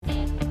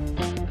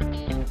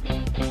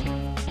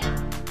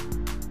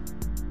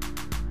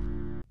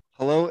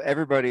Hello,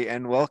 everybody,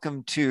 and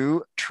welcome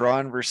to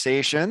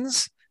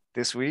Tronversations.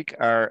 This week,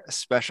 our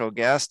special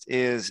guest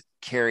is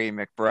Carrie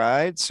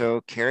McBride.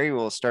 So, Carrie,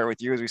 we'll start with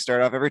you as we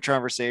start off every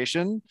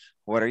Tronversation.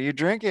 What are you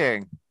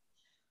drinking?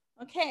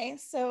 Okay,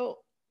 so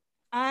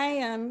I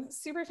am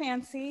super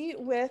fancy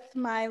with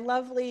my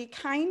lovely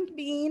Kind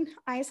Bean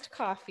iced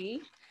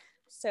coffee.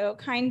 So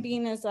Kind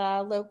Bean is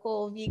a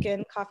local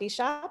vegan coffee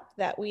shop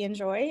that we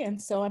enjoy. And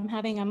so I'm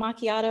having a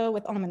macchiato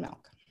with almond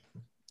milk.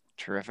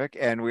 Terrific.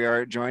 And we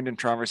are joined in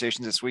Tronversations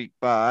this week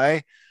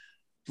by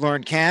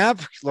Lauren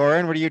Camp.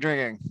 Lauren, what are you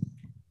drinking?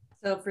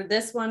 So for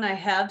this one, I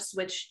have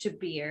switched to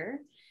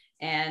beer,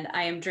 and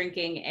I am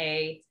drinking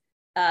a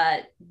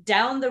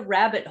Down the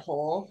Rabbit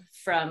Hole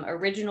from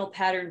Original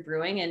Pattern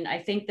Brewing. And I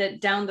think that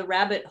Down the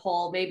Rabbit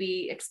Hole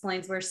maybe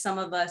explains where some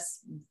of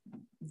us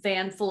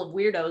van full of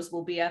weirdos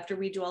will be after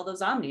we do all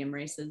those Omnium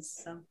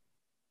races. So.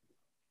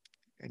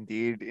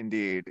 Indeed,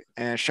 indeed.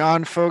 And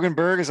Sean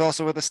Fogenberg is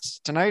also with us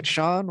tonight.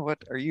 Sean, what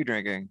are you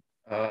drinking?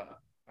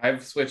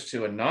 I've switched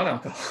to a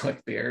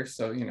non-alcoholic beer,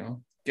 so,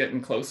 getting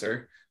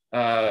closer.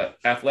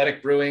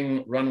 Athletic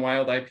Brewing Run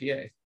Wild IPA.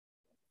 There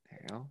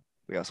you go.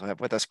 We also have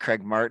with us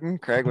Craig Martin.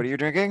 Craig, what are you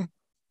drinking?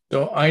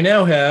 So I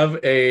now have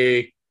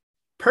a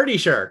Party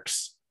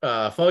Sharks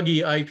Foggy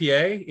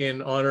IPA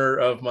in honor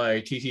of my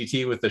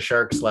TTT with the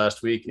Sharks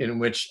last week, in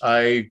which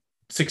I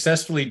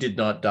successfully did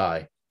not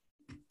die.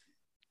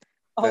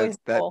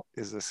 That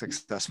is a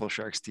successful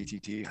Sharks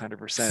TTT,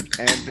 100%.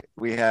 And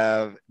we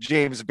have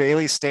James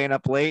Bailey staying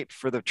up late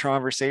for the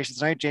Tronversations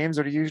tonight. James,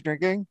 what are you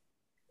drinking?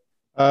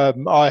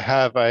 I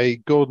have a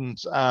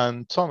Gordon's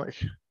and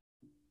tonic.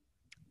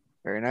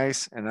 Very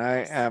nice. And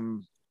I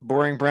am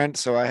boring Brent,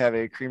 so I have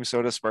a cream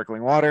soda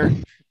sparkling water,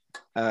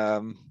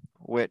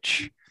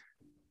 which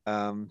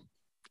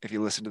if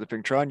you listen to the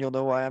Pink Tron, you'll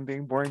know why I'm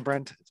being boring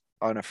Brent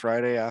on a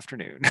Friday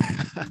afternoon.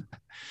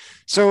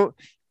 So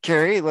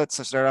Carrie,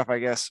 let's start off, I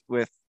guess,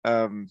 with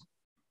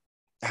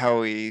how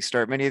we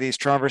start many of these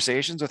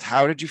Tronversations with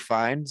how did you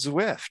find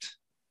Zwift?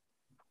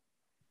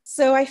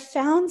 So I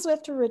found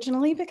Zwift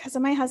originally because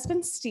of my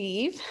husband,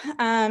 Steve.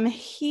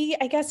 He,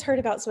 I guess, heard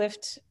about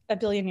Zwift a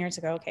billion years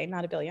ago. Okay,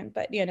 not a billion,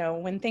 but,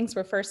 when things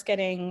were first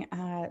getting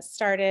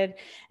started, and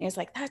he was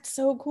like, that's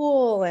so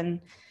cool.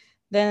 And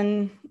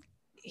then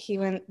he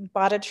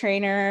bought a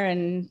trainer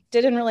and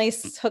didn't really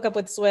hook up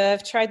with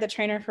Zwift, tried the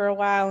trainer for a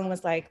while and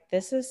was like,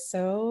 this is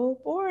so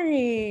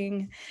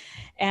boring,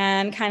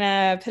 and kind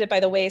of put it by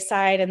the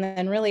wayside, and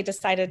then really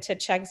decided to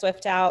check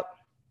Zwift out.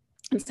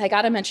 And so I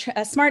got him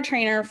a smart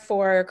trainer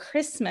for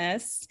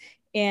Christmas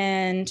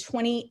in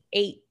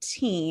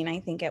 2018, I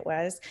think it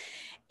was.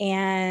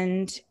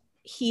 And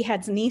he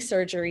had knee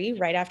surgery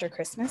right after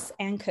Christmas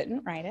and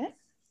couldn't ride it.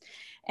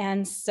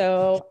 And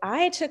so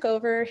I took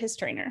over his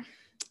trainer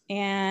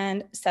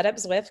and set up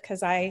Zwift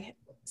because I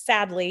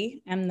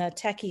sadly am the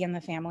techie in the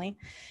family.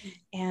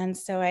 And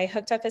so I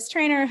hooked up his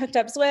trainer, hooked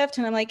up Zwift,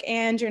 and I'm like,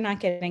 and you're not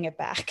getting it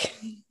back.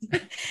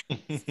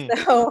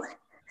 So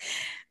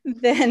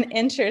then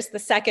enters the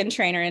second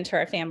trainer into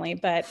our family.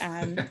 But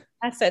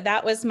so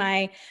that was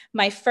my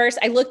first,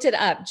 I looked it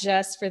up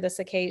just for this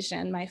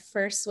occasion. My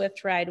first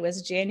Zwift ride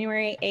was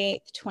January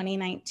 8th,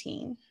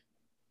 2019.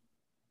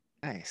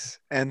 Nice.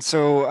 And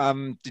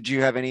so did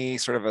you have any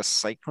sort of a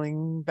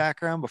cycling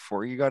background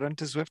before you got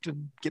into Zwift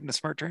and getting a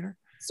smart trainer?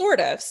 Sort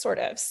of.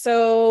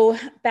 So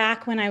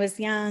back when I was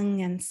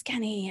young and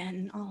skinny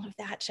and all of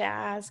that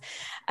jazz,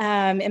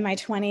 in my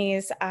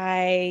 20s,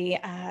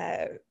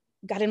 I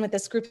got in with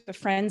this group of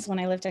friends when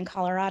I lived in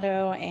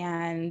Colorado,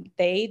 and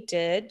they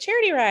did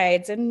charity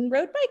rides and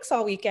rode bikes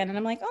all weekend. And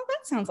I'm like, oh,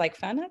 that sounds like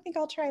fun. I think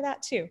I'll try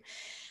that too.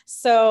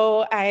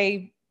 So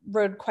I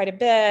rode quite a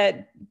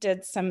bit,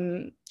 did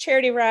some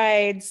charity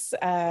rides,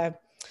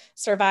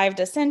 survived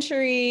a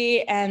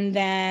century, and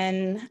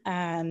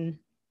then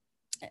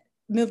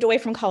moved away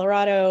from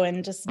Colorado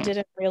and just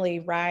didn't really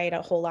ride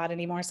a whole lot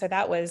anymore. So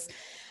that was,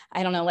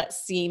 I don't know,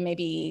 let's see,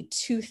 maybe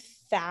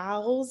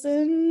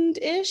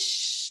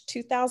 2000-ish,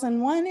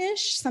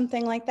 2001-ish,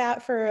 something like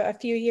that for a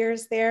few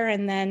years there.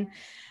 And then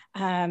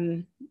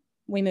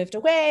we moved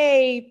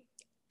away,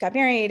 got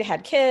married,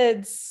 had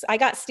kids. I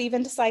got Steve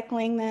into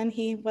cycling then.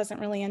 He wasn't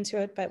really into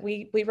it, but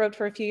we rode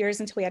for a few years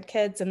until we had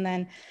kids, and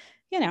then,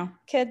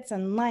 kids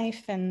and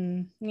life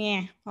and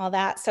all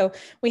that. So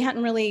we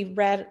hadn't really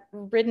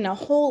ridden a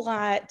whole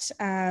lot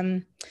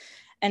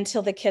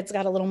until the kids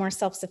got a little more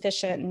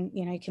self-sufficient, and,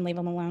 you can leave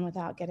them alone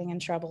without getting in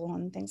trouble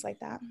and things like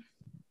that.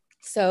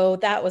 So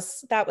that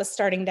was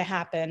starting to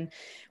happen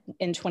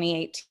in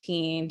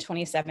 2018,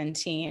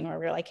 2017, where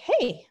we were like,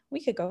 hey,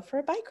 we could go for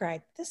a bike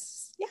ride.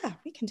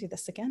 We can do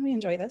this again. We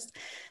enjoy this.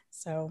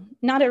 So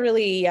not a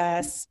really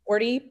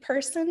sporty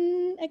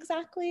person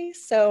exactly.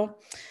 So,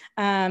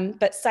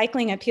 but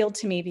cycling appealed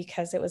to me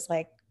because it was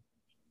like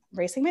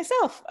racing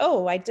myself.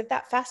 Oh, I did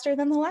that faster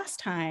than the last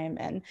time,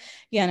 and,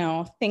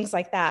 things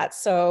like that.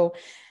 So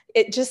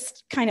it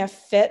just kind of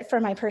fit for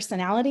my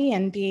personality,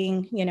 and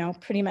being,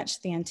 pretty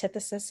much the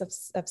antithesis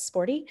of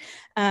sporty.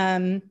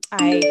 I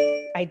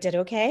did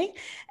okay.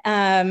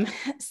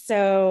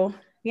 So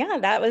yeah,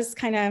 that was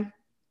kind of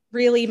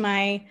really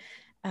my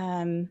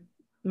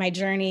my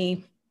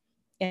journey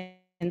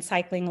in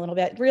cycling a little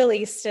bit.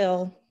 Really,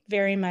 still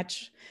very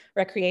much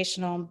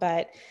recreational,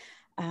 but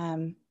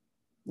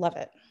love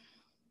it.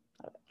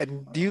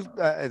 And do you,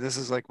 this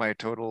is like my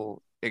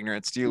total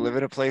ignorance. Do you live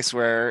in a place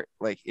where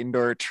like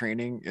indoor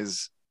training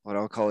is what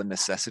I'll call a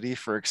necessity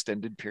for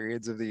extended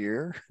periods of the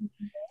year?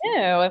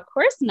 No, of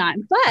course not.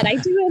 But I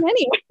do it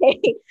anyway.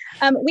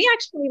 We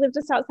actually live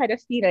just outside of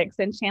Phoenix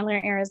in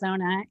Chandler,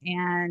 Arizona.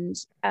 And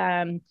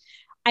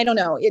I don't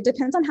know. It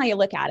depends on how you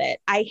look at it.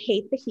 I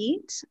hate the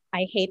heat.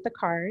 I hate the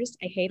cars.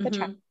 I hate the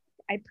traffic.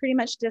 I pretty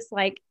much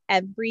dislike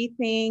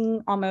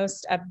everything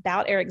almost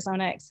about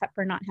Arizona except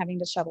for not having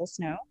to shovel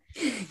snow.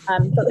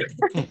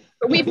 But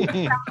we've moved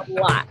around a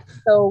lot.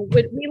 So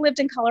we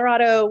lived in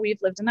Colorado,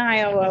 we've lived in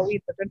Iowa,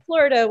 we've lived in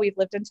Florida, we've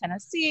lived in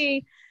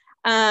Tennessee.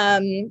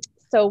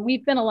 So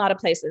we've been a lot of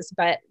places,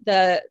 but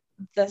the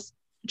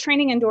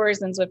training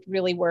indoors and Zwift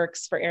really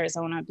works for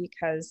Arizona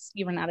because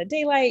you run out of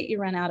daylight, you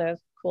run out of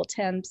cool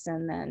temps,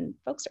 and then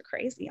folks are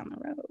crazy on the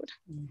road.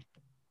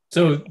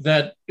 So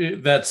that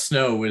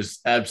snow was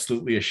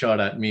absolutely a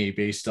shot at me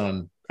based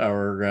on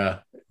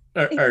our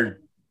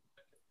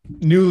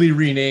newly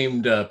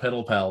renamed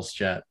Pedal Pals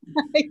chat.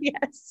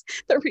 Yes,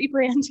 the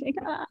rebranding.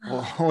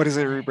 Well, what is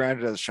it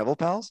rebranded as? Shovel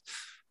Pals?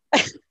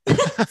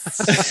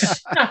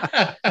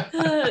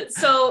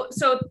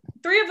 So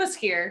three of us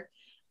here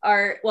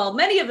are, well,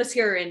 many of us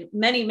here are in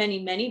many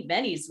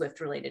Zwift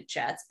related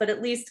chats, but at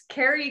least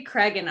Carrie,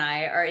 Craig, and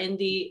I are in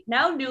the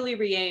now newly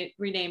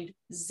renamed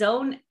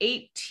Zone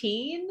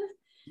 18.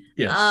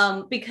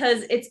 Yes.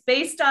 Because it's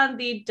based on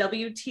the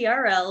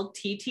WTRL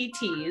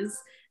TTTs,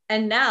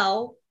 and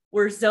now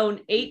we're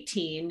Zone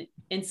 18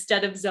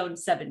 instead of Zone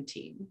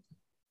 17.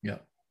 Yeah.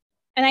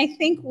 And I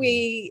think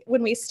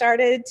when we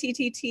started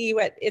TTT,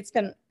 it's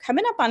been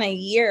coming up on a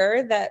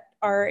year that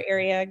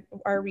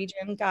our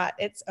region got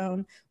its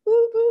own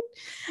woo.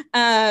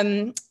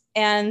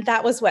 And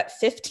that was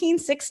 15,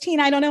 16?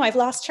 I don't know. I've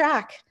lost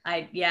track.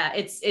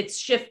 It's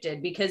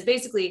shifted because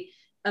basically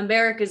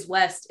America's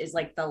West is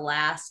like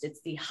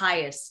it's the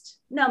highest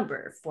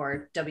number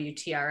for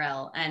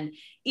WTRL, and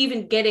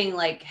even getting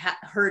like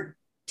herd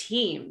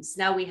teams.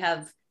 Now we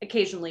have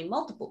occasionally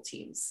multiple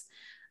teams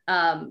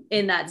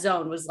in that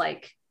zone was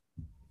like,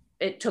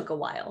 it took a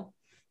while.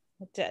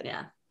 It did.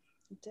 Yeah.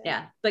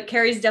 Yeah. But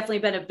Carrie's definitely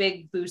been a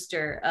big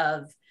booster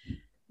of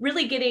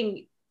really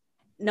getting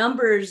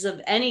numbers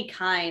of any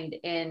kind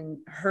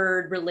in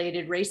herd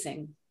related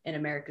racing in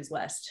America's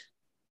West.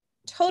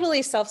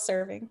 Totally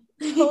self-serving.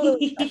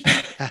 Totally.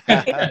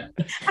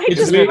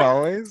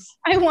 Always.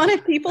 I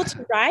wanted people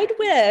to ride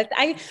with.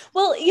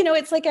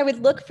 It's like I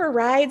would look for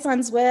rides on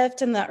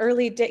Zwift in the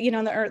early day,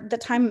 the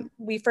time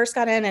we first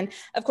got in. And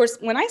of course,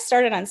 when I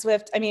started on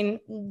Zwift,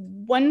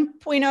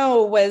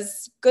 1.0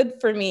 was good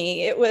for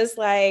me. It was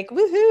like,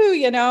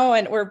 woohoo,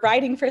 and we're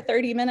riding for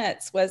 30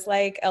 minutes was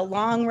like a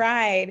long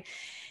ride.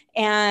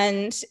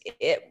 And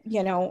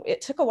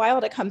it took a while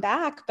to come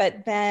back,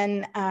 but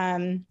then,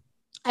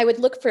 I would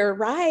look for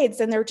rides,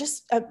 and there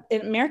just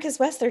in America's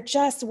West, there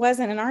just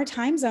wasn't in our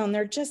time zone.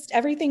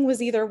 Everything was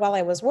either while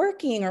I was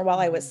working or while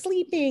I was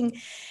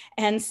sleeping.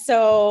 And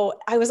so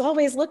I was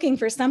always looking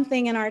for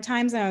something in our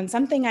time zone,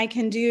 something I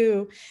can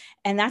do.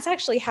 And that's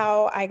actually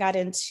how I got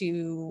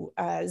into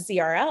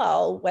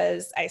ZRL.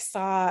 Was I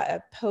saw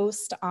a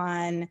post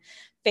on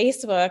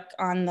Facebook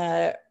on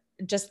the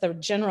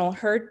general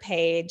herd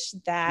page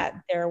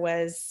that there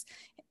was,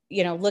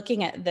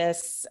 looking at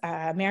this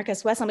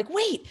America's West. I'm like,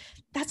 wait,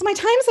 that's my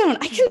time zone.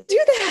 I can do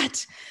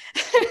that.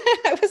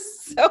 I was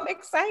so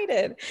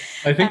excited.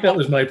 I think that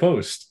was my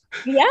post.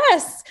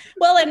 Yes.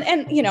 Well,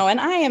 and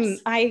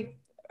I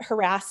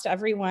harassed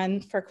everyone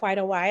for quite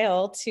a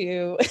while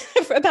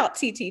about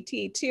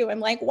TTT too. I'm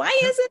like, why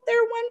isn't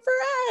there one for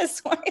us?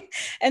 Why?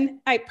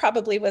 And I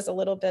probably was a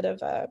little bit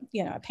of a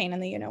pain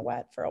in the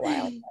what for a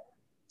while. But,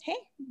 hey,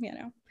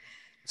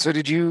 So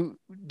did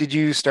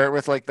you start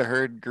with like the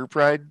herd group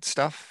ride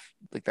stuff?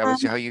 Like that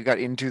was how you got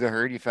into the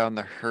herd? You found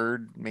the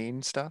herd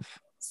main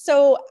stuff?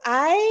 So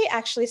I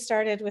actually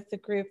started with the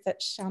group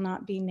that shall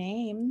not be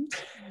named.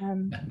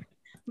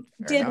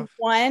 Did enough.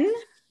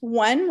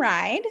 one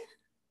ride,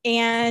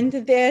 and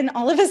then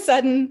all of a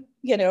sudden,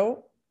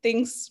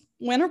 things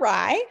went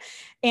awry,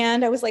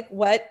 and I was like,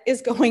 what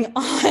is going on?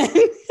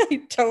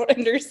 I don't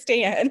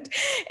understand.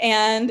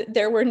 And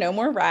there were no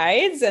more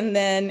rides. And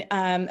then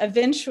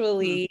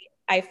eventually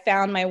I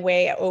found my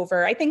way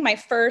over.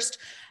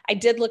 I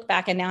did look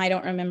back, and now I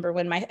don't remember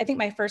I think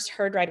my first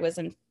herd ride was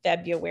in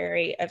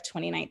February of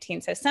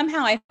 2019. So somehow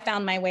I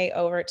found my way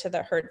over to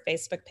the herd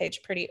Facebook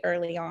page pretty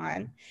early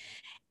on,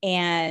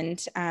 and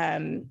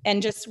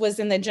just was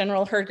in the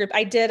general herd group.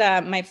 I did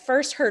my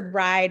first herd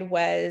ride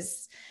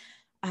was,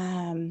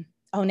 now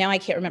I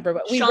can't remember,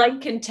 but Sean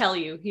can tell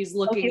you. He's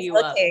looking you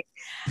up.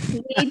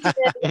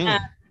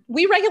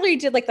 We regularly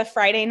did like the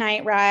Friday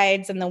night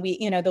rides and the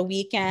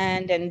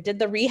weekend, and did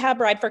the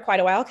rehab ride for quite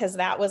a while, because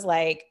that was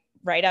like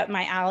right up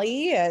my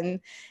alley and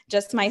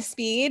just my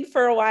speed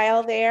for a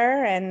while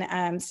there.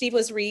 And Steve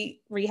was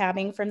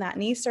rehabbing from that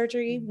knee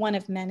surgery, one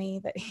of many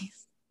that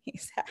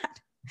he's had.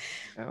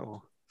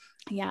 Oh.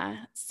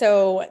 Yeah.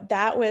 So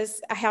that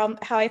was how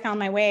I found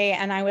my way.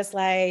 And I was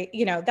like,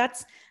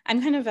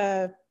 I'm kind of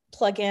a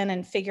plug in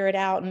and figure it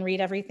out and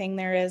read everything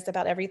there is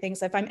about everything.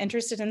 So if I'm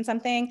interested in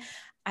something,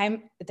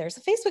 there's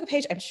a Facebook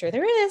page. I'm sure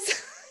there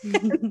is.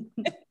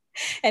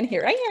 And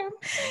here I am.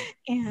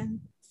 And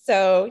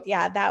so,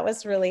 yeah, that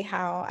was really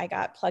how I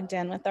got plugged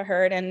in with the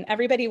herd. And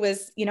everybody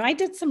was, I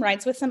did some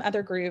rides with some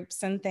other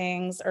groups and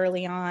things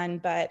early on,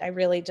 but I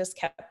really just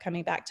kept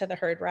coming back to the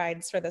herd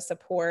rides for the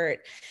support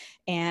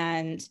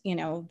and,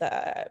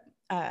 the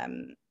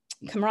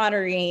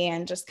camaraderie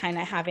and just kind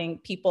of having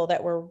people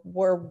that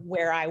were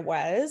where I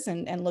was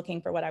and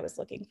looking for what I was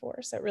looking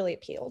for. So it really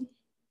appealed.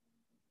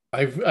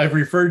 I've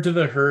referred to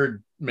the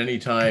herd many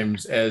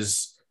times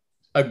as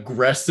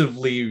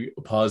aggressively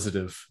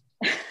positive.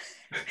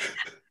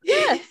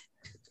 Yeah,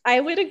 I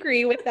would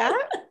agree with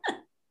that.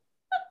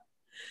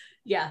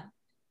 Yeah,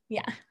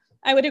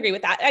 I would agree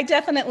with that. I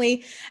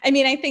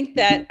think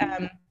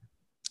that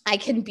I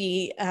can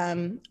be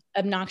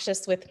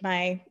obnoxious with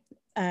my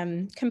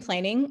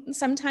complaining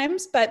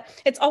sometimes, but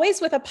it's always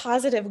with a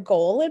positive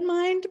goal in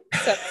mind.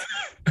 So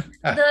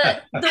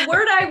the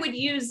word I would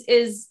use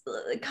is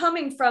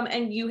coming from,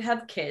 and you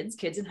have kids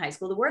in high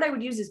school. The word I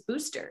would use is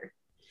booster.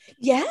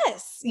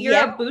 Yes, you're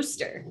a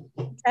booster.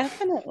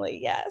 Definitely,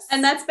 yes.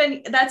 And that's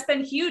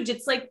been huge.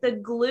 It's like the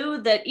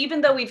glue that, even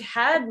though we've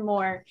had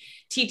more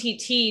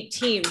TTT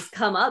teams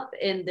come up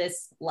in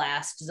this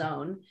last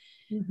zone,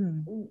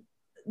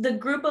 the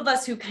group of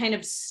us who kind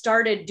of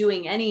started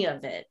doing any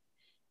of it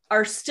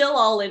are still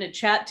all in a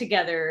chat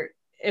together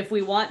if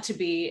we want to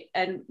be.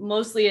 And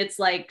mostly it's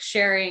like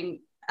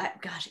sharing,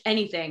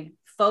 anything.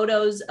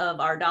 Photos of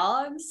our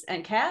dogs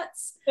and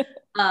cats,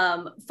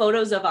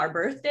 photos of our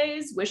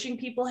birthdays, wishing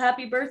people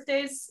happy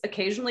birthdays,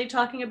 occasionally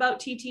talking about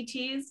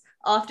TTTs,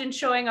 often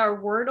showing our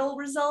Wordle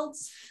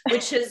results,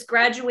 which has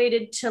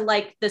graduated to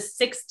like the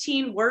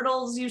 16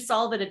 Wordles you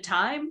solve at a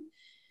time.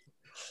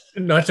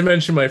 Not to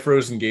mention my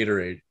frozen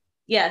Gatorade.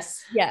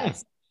 Yes.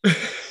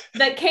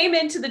 That came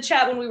into the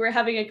chat when we were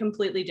having a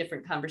completely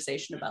different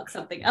conversation about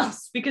something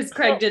else because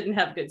Craig didn't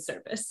have good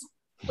service.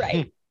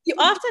 Right. You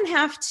often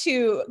have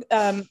to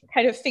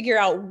kind of figure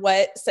out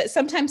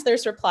sometimes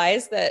there's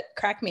replies that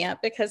crack me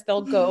up because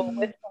they'll go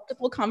with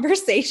multiple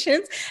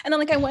conversations. And I'm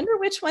like, I wonder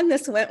which one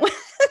this went with.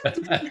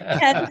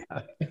 And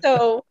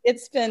so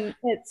it's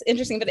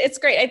interesting, but it's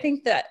great. I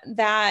think that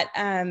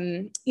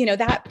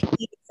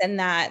piece and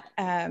that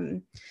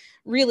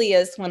really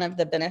is one of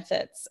the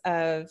benefits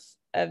of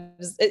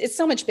it's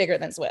so much bigger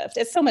than Zwift.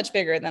 It's so much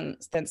bigger than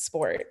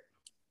sport.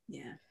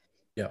 Yeah.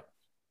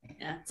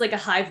 It's like a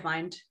hive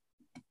mind.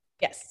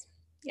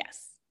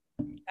 Yes,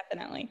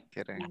 definitely.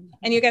 Kidding.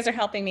 And you guys are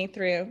helping me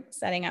through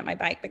setting up my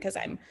bike because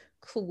I'm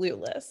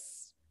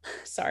clueless.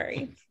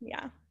 Sorry.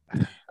 Yeah.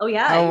 Oh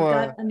yeah, you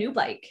got a new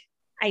bike.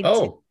 I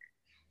did.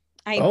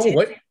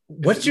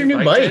 What's your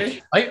new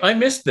bike? I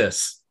missed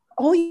this.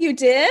 Oh, you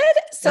did?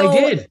 So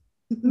I did.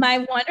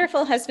 My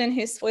wonderful husband,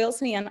 who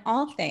spoils me in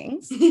all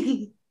things,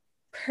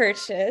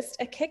 purchased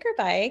a kicker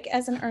bike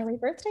as an early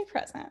birthday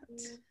present.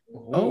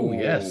 Oh,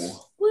 yes.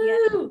 Woo!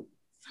 Yeah.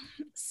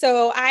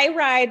 So I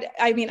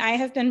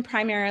have been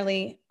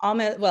primarily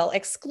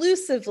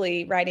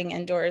exclusively riding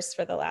indoors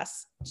for the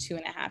last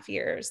 2.5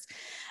 years.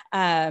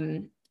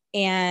 And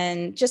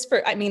I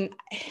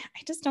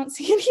just don't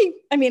see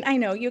any, I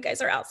know you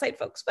guys are outside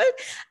folks, but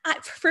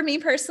for me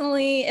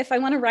personally, if I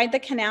want to ride the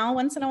canal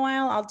once in a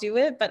while, I'll do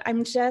it. But I'm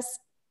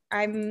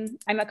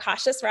a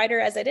cautious rider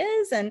as it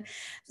is. And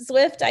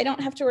Zwift, I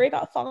don't have to worry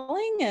about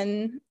falling.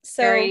 And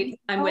so Carrie,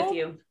 I'm with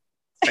you.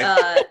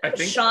 I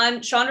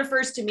think Sean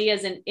refers to me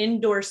as an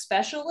indoor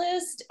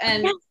specialist,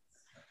 and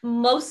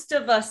most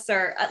of us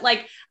are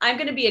like, I'm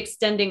going to be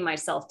extending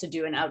myself to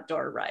do an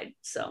outdoor ride,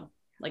 so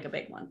like a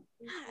big one.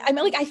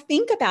 I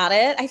think about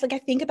it. I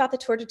think about the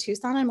Tour de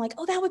Tucson. I'm like,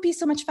 oh, that would be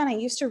so much fun. I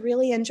used to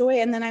really enjoy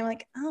it, and then I'm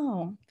like,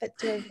 oh, but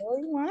do I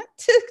really want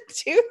to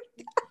do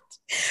that?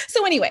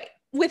 So anyway,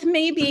 with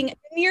me being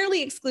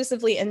nearly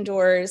exclusively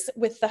indoors,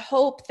 with the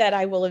hope that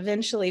I will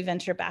eventually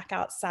venture back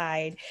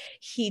outside,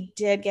 he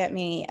did get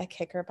me a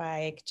kicker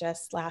bike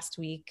just last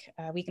week,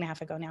 a week and a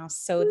half ago now,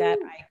 so that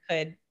I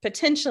could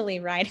potentially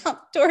ride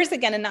outdoors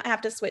again and not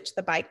have to switch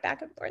the bike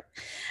back and forth.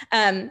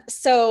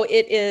 So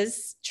it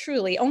is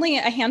truly only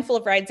a handful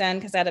of rides in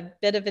because I had a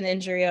bit of an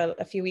injury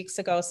a few weeks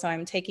ago, so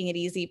I'm taking it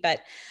easy,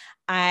 but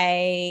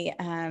I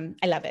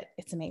love it.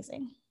 It's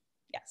amazing.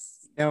 Yes.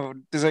 Now,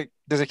 does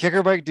a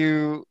kicker bike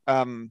do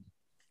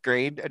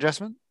grade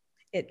adjustment?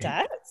 It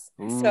does.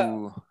 Ooh,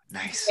 so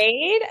nice.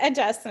 Grade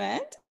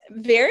adjustment,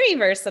 very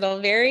versatile,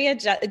 very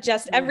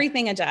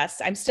everything adjusts.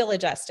 I'm still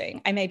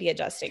adjusting. I may be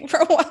adjusting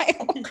for a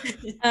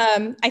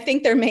while. I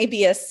think there may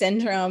be a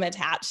syndrome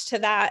attached to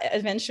that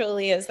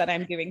eventually, is that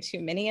I'm doing too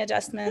many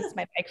adjustments.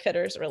 My bike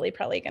fitter is really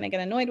probably going to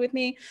get annoyed with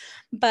me,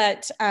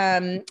 but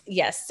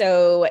yes.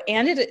 So,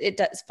 and it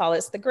does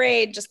follows the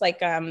grade, just like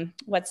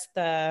what's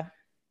the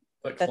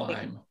Like the climb.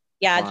 thing.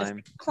 Yeah,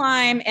 just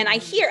climb. And I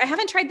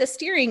haven't tried the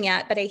steering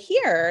yet, but I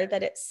hear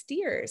that it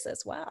steers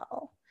as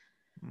well.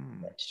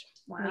 Which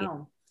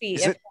wow.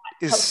 Is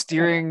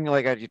steering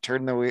like you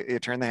turn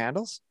the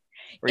handles?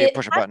 Or you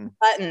push a button?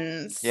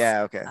 Buttons.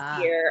 Yeah, okay.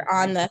 Here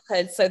on the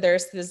hood. So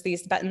there's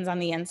these buttons on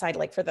the inside,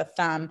 like for the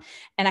thumb.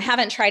 And I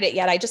haven't tried it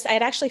yet. I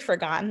had actually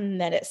forgotten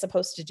that it's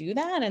supposed to do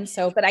that. And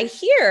so, but I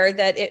hear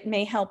that it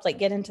may help like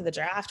get into the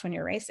draft when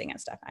you're racing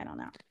and stuff. I don't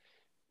know.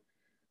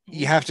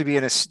 You have to be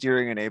in a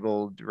steering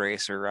enabled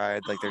race or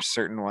ride. Like there's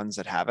certain ones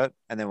that have it.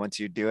 And then once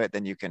you do it,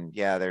 then you can,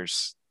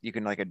 you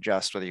can like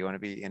adjust whether you want to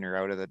be in or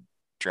out of the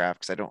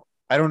draft. Cause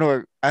I don't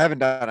know. I haven't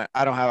done it.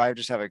 I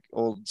just have an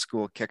old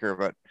school kicker,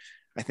 but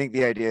I think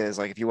the idea is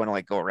like, if you want to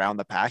like go around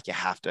the pack, you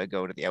have to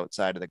go to the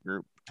outside of the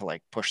group to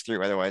like push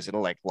through. Otherwise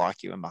it'll like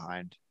lock you in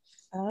behind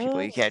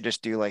people. You can't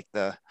just do like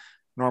the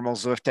normal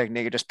Zwift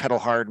technique, just pedal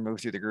hard and move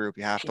through the group.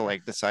 You have to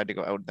like decide to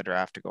go out in the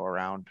draft to go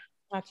around.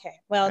 Okay.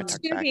 Well, to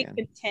be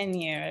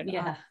continued.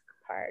 Yeah.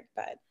 Part,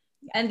 but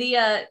yeah. And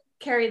the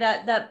Carrie,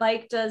 that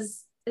bike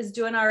is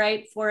doing all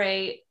right for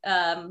a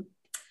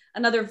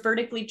another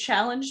vertically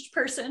challenged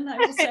person, I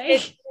will say.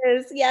 It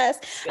is, yes.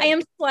 Good. I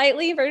am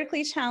slightly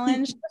vertically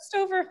challenged, just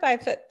over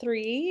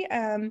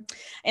 5'3",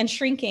 and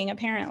shrinking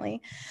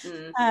apparently.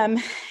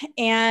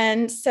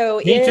 And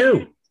so me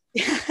too.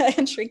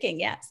 And shrinking,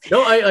 yes.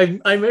 No,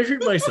 I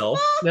measured myself.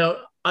 Now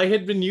I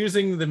had been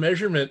using the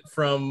measurement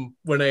from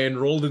when I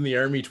enrolled in the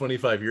Army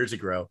 25 years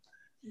ago.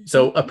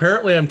 So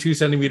apparently I'm 2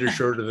 centimeters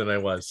shorter than I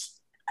was.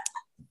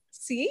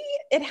 See,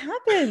 it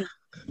happened.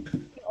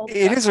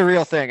 It is a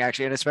real thing,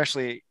 actually, and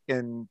especially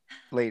in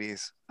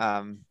ladies,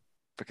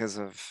 because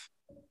of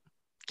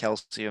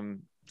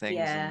calcium things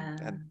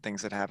and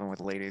things that happen with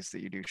ladies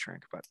that you do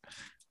shrink. But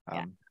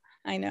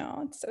I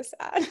know, it's so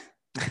sad.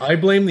 I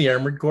blame the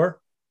Armored Corps.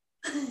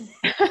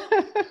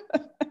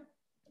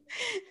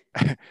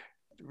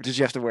 Did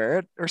you have to wear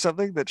it or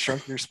something that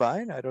shrunk your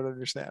spine? I don't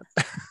understand.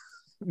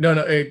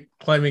 No,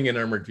 climbing in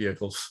armored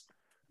vehicles.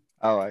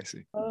 Oh, I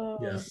see. Oh,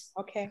 yeah.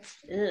 Okay.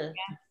 Yeah.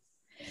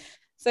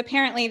 So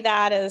apparently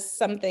that is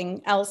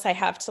something else I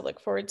have to look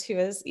forward to,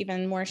 is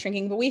even more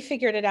shrinking. But we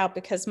figured it out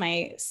because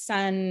my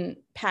son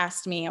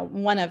passed me.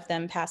 One of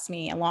them passed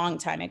me a long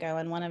time ago,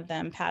 and one of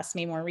them passed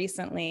me more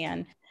recently.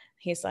 And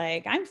he's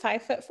like, "I'm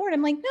 5'4". And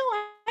I'm like, "No,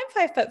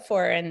 I'm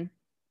 5'4". And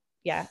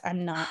yeah,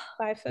 I'm not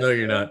 5'4". No,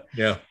 you're not.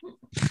 Yeah.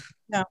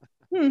 No.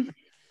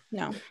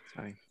 No.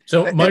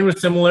 So mine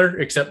was similar,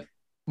 except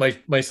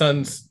my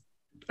sons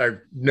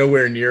are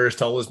nowhere near as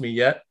tall as me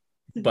yet,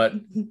 but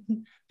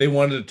they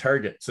wanted a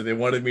target. So they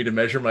wanted me to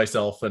measure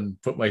myself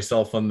and put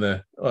myself on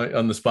the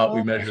spot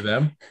we measure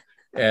them.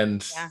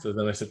 And so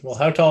then I said, well,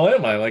 how tall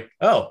am I? Like,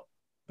 oh,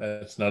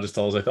 that's not as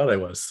tall as I thought I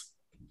was.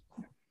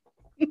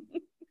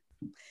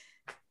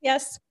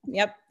 Yes.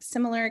 Yep.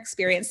 Similar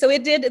experience. So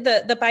it did,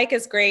 the bike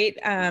is great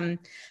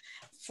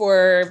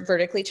for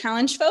vertically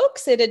challenged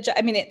folks.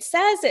 It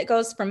says it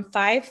goes from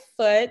 5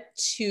 foot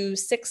to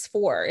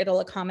 6'4".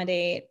 It'll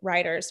accommodate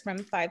riders from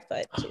 5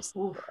 foot to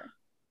 6'4".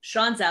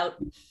 Sean's out.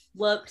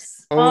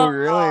 Whoops. Oh,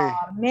 really? Oh,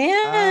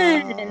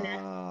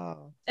 man.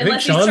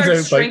 Unless he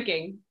starts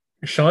shrinking.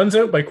 Sean's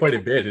out by quite a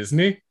bit, isn't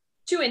he?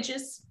 2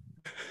 inches.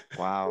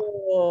 Wow.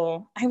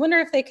 Oh, I wonder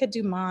if they could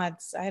do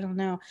mods. I don't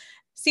know.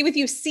 See, with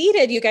you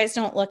seated, you guys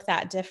don't look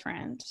that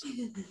different.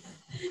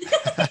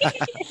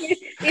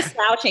 He's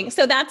slouching.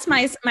 So that's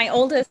my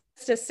oldest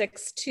is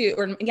 6'2",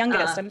 or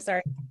youngest, I'm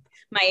sorry.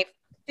 My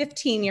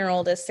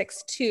 15-year-old is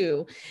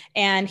 6'2",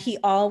 and he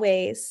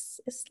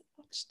always is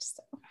slouched.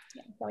 So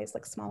yeah, he always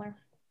looks smaller.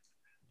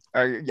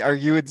 Are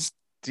you and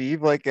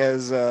Steve like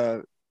as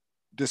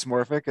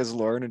dysmorphic as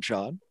Lauren and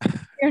Sean?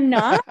 You're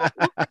not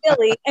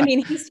really. I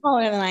mean, he's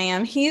taller than I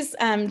am. He's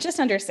just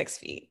under 6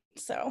 feet.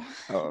 So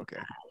okay.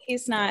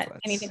 He's not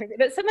anything crazy,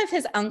 but some of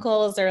his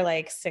uncles are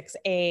like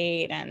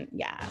 6'8", and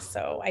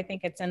so I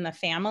think it's in the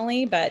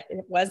family, but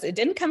it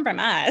didn't come from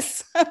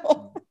us.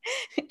 So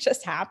it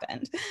just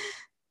happened.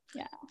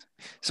 Yeah.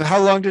 So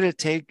how long did it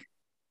take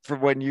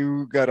from when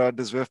you got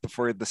onto Zwift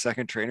before the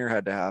second trainer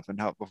had to happen?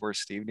 Before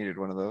Steve needed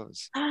one of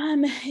those?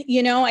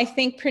 I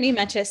think pretty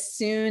much as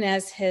soon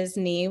as his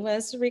knee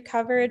was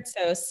recovered,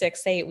 so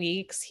 6-8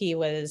 weeks,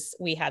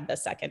 we had the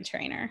second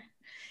trainer.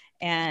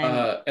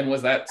 And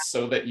was that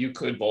so that you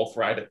could both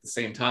ride at the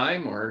same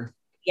time, or?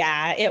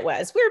 Yeah, it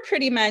was. We're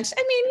pretty much,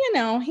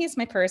 he's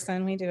my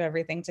person. We do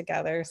everything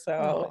together.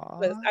 So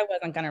I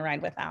wasn't going to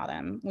ride without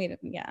him.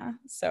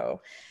 So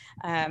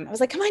I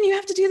was like, come on, you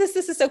have to do this.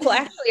 This is so cool.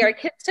 Actually, our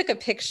kids took a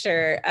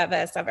picture of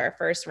us of our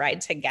first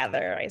ride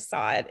together. I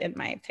saw it in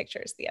my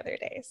pictures the other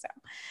day. So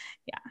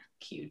yeah.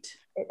 Cute.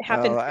 It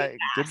happened.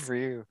 Good for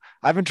you.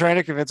 I've been trying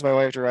to convince my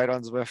wife to ride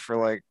on Zwift for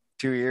like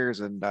 2 years,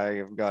 and I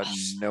have gotten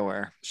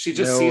nowhere. She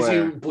just sees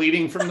you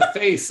bleeding from the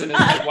face, and is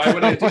like, why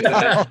would I do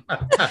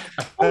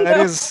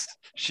that?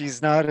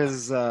 She's not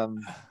as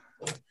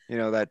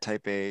that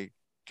type A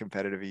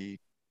competitive-y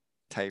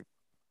type,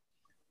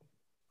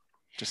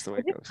 just the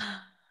way it goes.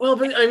 Well,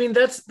 but I mean,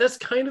 that's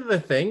kind of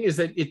the thing, is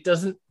that it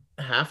doesn't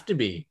have to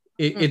be.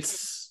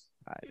 It's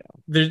I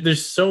know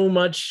there's so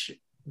much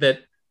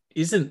that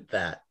isn't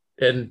that.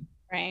 And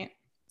Right.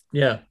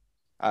 yeah.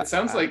 It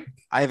sounds like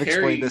I've Carrie,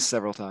 explained this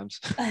several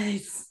times.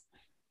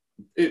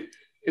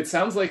 It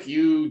sounds like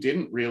you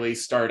didn't really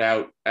start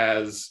out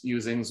as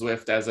using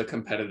Zwift as a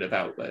competitive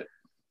outlet.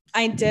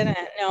 I didn't.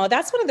 No,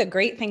 that's one of the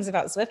great things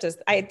about Zwift is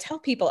I tell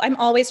people, I'm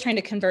always trying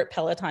to convert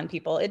Peloton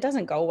people. It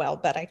doesn't go well,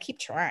 but I keep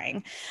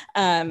trying.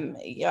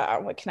 Yeah,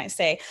 what can I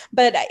say?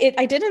 But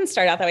I didn't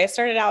start out that way. I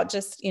started out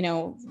just,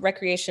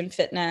 recreation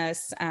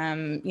fitness,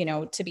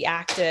 to be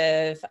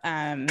active.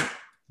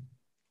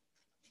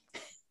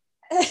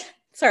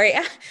 Sorry,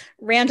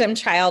 random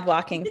child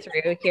walking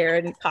through here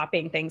and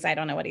popping things. I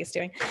don't know what he's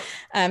doing.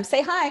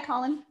 Say hi,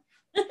 Colin.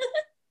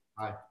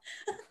 Hi.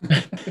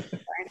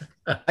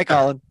 Hi,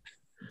 Colin.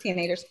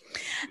 Teenagers.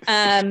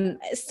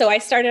 So I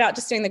started out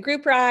just doing the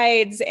group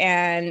rides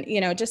and,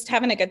 just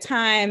having a good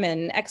time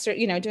and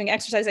doing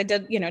exercise. I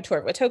did, Tour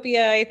of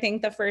Watopia, I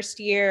think the first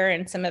year,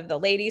 and some of the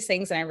ladies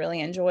things. And I really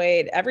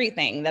enjoyed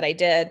everything that I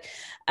did.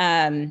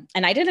 And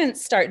I didn't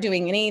start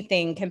doing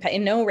anything,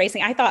 no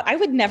racing. I thought I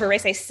would never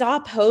race. I saw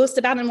a post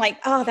about it. I'm like,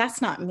 oh, that's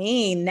not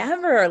me.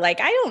 Never. Like,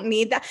 I don't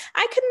need that.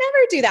 I could never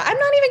do that. I'm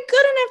not even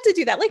good enough to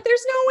do that. Like,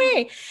 there's no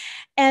way.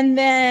 And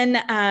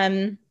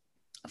then,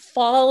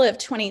 fall of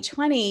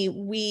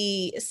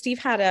 2020, Steve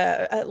had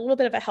a little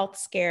bit of a health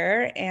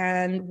scare,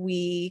 and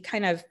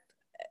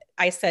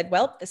I said,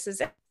 well, this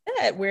is it.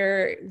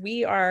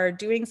 We are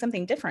doing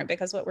something different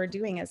because what we're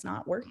doing is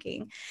not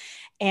working.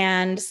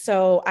 And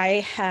so I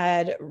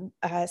had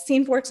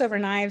seen Forks Over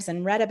Knives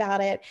and read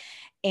about it.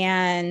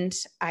 And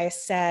I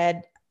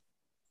said,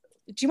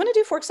 do you want to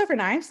do Forks Over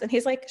Knives? And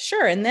he's like,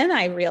 sure. And then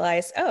I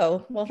realized,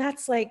 oh, well,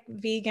 that's like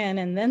vegan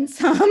and then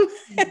some.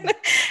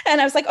 And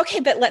I was like, okay,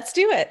 but let's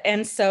do it.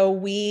 And so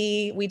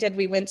we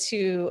went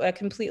to a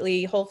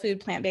completely whole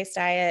food, plant-based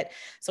diet.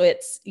 So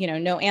it's,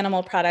 no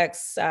animal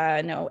products,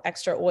 no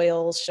extra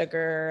oils,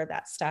 sugar,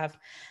 that stuff.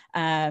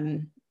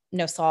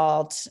 No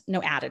salt,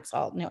 no added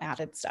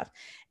stuff.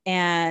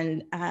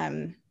 And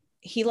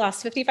he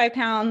lost 55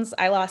 pounds.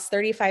 I lost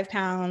 35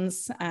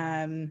 pounds.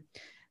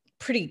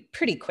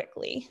 Pretty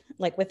quickly,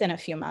 like within a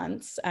few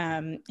months.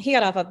 He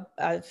got off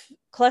of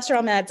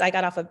cholesterol meds. I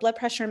got off of blood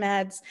pressure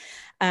meds.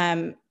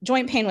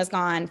 Joint pain was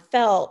gone,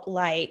 felt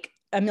like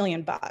 $1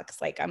 million.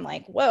 Like, I'm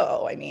like,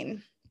 whoa. I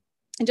mean,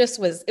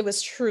 it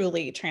was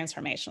truly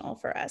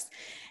transformational for us.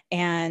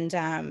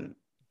 And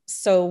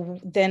so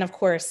then of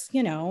course,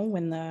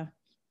 when the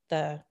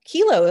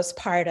kilos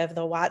part of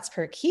the watts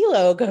per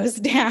kilo goes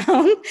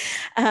down,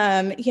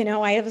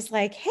 I was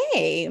like,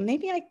 hey,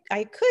 maybe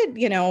I could,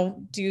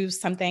 do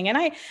something. And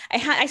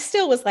I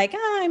still was like,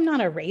 I'm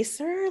not a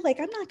racer. Like,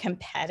 I'm not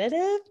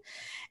competitive.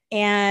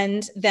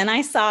 And then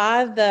I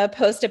saw the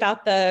post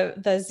about the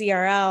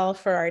ZRL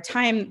for our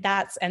time.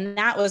 That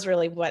was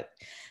really what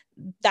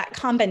that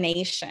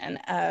combination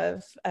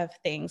of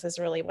things is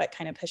really what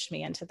kind of pushed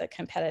me into the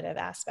competitive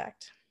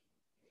aspect.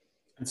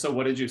 And so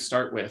what did you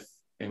start with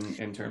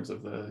in terms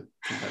of the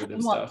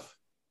competitive stuff?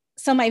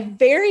 So my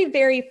very,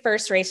 very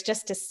first race,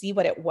 just to see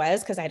what it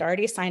was, because I'd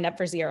already signed up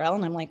for ZRL,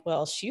 and I'm like,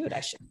 well, shoot,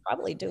 I should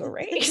probably do a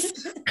race.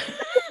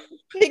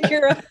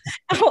 Figure out.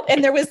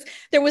 And there was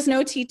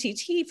no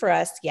TTT for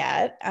us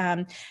yet.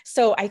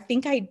 So I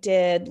think I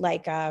did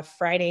like a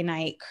Friday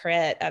night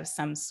crit of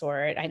some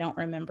sort. I don't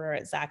remember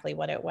exactly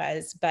what it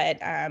was, but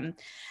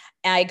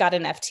I got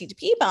an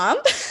FTP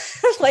bump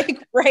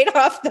like right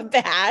off the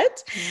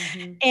bat.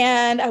 Mm-hmm.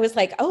 And I was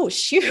like, oh,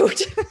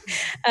 shoot.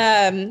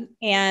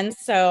 And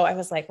so I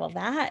was like, well,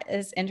 that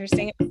is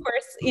interesting. Of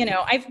course,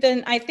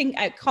 I think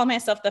I call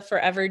myself the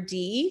forever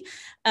D.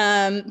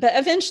 But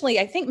eventually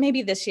I think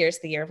maybe this year's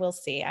the year. We'll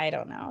see. I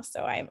don't know.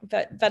 So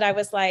but I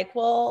was like,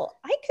 well,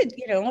 I could,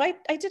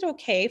 I did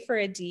okay for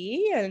a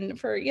D and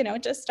for,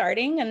 just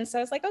starting. And so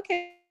I was like,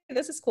 okay,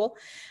 this is cool.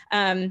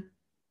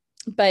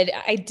 But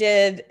I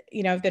did,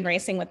 I've been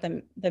racing with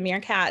the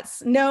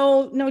Meerkats,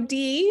 no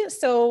D,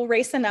 so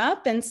racing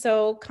up. And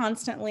so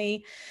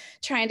constantly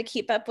trying to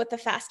keep up with the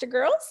faster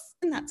girls,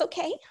 and that's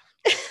okay.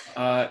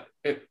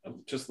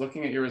 Just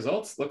looking at your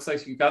results, looks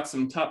like you got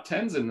some top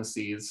 10s in the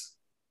C's.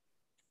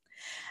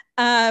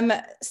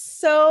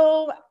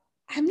 So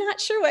I'm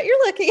not sure what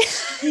you're looking at.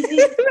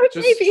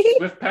 Just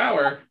with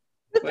power.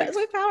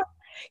 With power.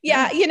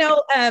 Yeah,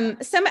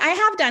 I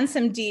have done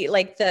some D,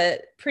 like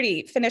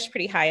finished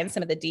pretty high in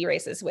some of the D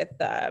races with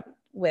the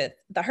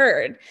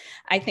herd.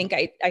 I think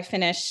I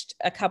finished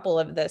a couple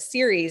of the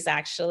series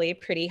actually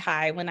pretty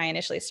high when I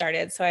initially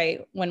started. So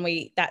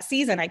that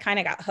season, I kind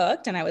of got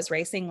hooked, and I was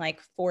racing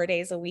like 4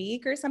 days a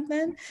week or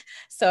something.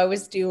 So I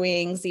was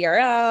doing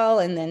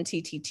ZRL and then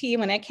TTT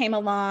when it came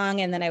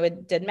along, and then I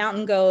did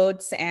mountain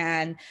goats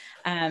and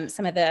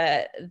some of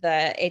the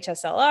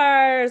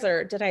HSLRs,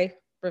 or did I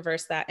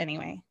reverse that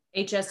anyway?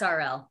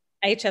 HSRL.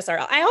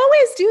 I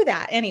always do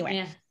that anyway.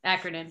 Yeah,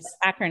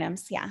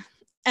 acronyms. Yeah.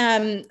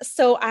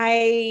 So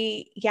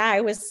I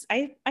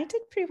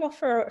did pretty well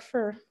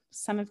for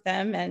some of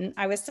them, and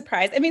I was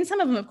surprised. I mean, some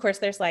of them, of course,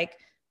 there's like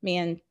me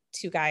and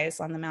two guys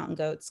on the mountain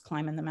goats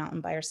climbing the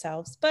mountain by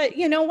ourselves. But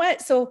you know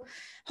what? So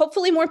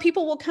hopefully more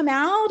people will come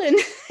out and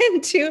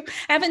I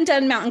haven't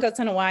done mountain goats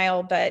in a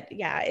while, but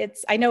yeah,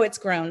 I know it's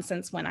grown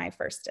since when I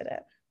first did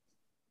it.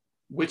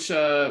 Which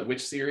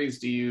series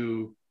do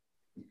you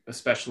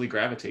especially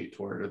gravitate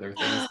toward? Are there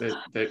things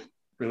that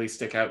really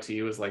stick out to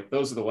you as like,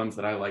 those are the ones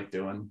that I like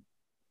doing?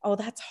 Oh,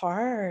 that's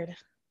hard.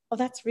 Oh,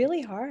 that's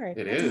really hard.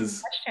 It that's is.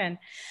 A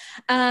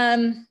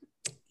question.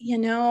 You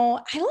know,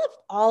 I love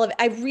all of it.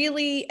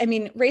 I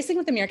mean, racing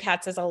with the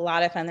Meerkats is a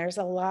lot of fun. There's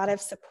a lot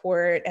of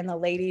support and the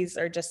ladies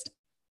are just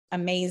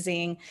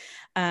amazing.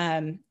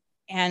 And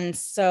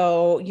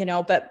so, you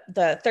know, but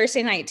the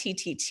Thursday night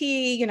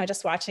TTT, you know,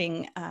 just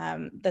watching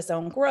the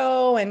zone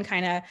grow and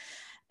kind of,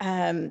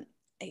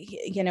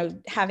 you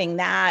know, having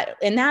that,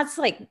 and that's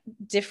like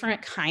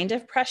different kind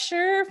of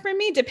pressure for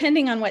me,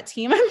 depending on what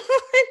team I'm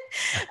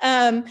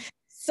on.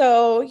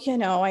 So, you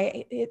know,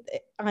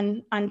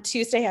 on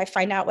Tuesday, I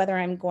find out whether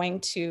I'm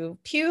going to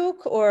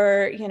puke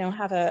or, you know,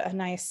 have a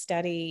nice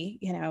steady,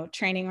 you know,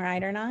 training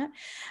ride or not.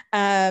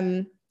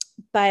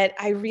 But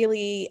I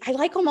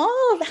like them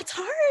all. That's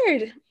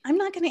hard. I'm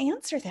not going to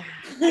answer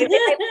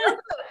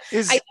that.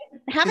 Is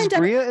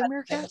Bria in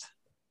Meerkat?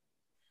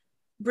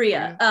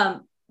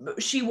 Bria,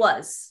 she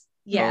was.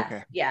 Yeah. Oh,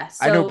 okay. Yeah.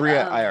 So, I know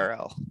Bria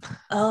IRL.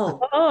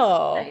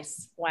 Oh,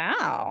 nice.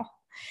 Wow.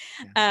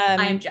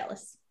 I am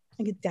jealous.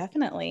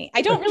 Definitely.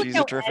 I don't really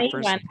know anyone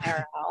person.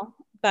 IRL,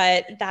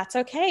 but that's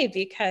okay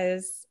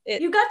because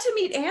you got to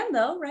meet Anne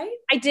though, right?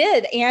 I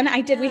did. And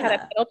I did. Yeah. We had a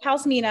Pedal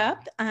Pals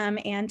meetup.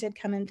 Anne did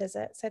come and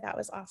visit. So that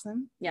was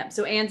awesome. Yeah.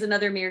 So Anne's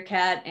another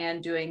Meerkat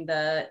and doing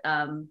the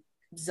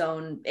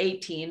zone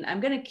 18. I'm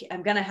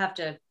gonna have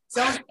to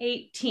zone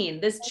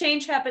 18. This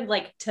change happened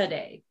like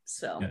today.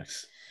 So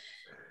yes.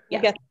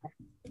 Yeah.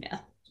 Yeah.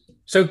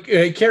 So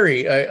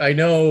Carrie, I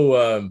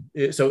know,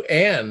 so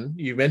Anne,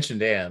 you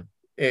mentioned Anne.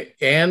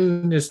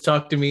 Anne has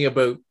talked to me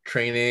about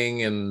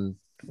training, and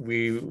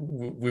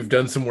we've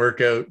done some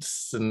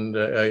workouts, and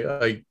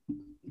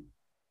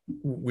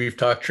we've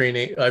talked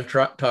training. I've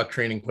talked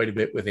training quite a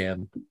bit with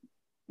Anne.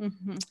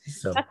 Mm-hmm.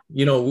 So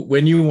you know,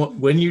 when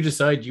you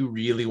decide you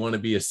really want to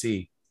be a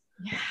C,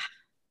 yeah,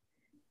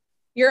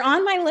 you're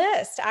on my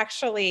list.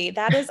 Actually,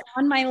 that is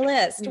on my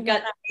list. You've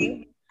got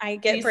I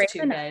get these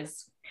two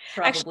guys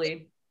probably.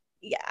 Actually,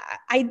 yeah,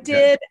 I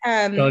did.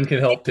 John can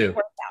help too.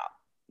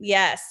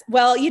 Yes.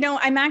 Well, you know,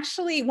 I'm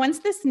actually, once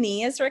this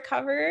knee is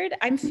recovered,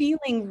 I'm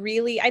feeling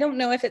really, I don't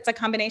know if it's a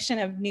combination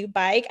of new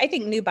bike. I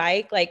think new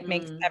bike like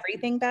makes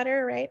everything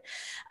better. Right.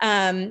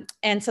 And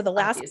so the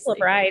last couple of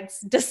rides,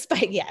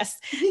 despite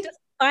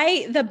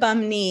the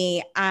bum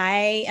knee,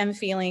 I am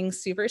feeling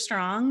super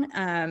strong.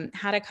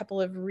 Had a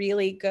couple of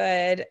really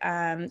good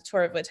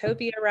Tour of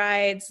Watopia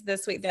rides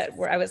this week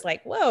where I was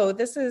like, whoa,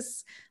 this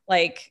is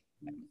like,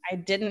 I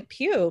didn't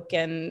puke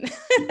and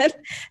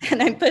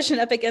and I'm pushing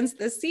up against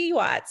the C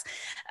watts.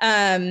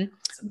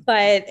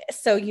 But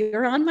so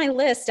you're on my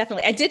list,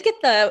 definitely. I did get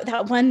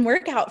that one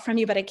workout from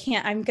you, but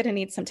I'm going to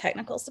need some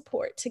technical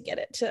support to get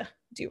it to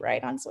do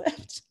right on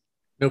Zwift.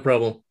 No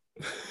problem.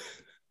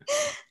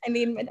 I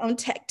need my own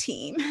tech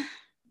team.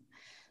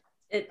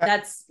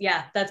 That's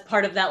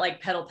part of that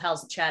like Pedal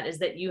Pals chat is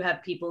that you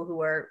have people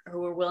who are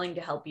willing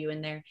to help you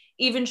in there.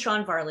 Even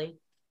Sean Varley.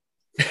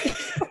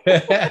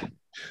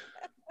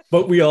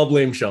 But we all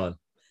blame Sean.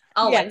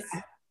 Always.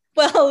 Yeah.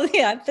 Well,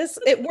 yeah,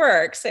 it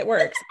works. It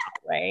works,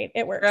 right?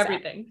 It works. For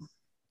everything.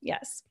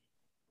 Yes.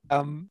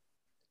 I'm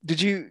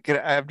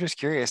just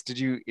curious, did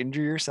you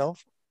injure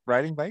yourself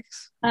riding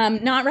bikes?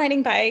 Not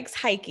riding bikes,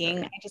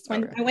 hiking.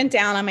 I went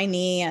down on my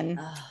knee and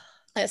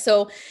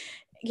so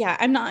yeah,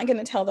 I'm not going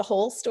to tell the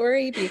whole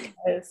story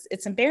because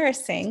it's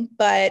embarrassing,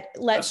 but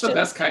that's the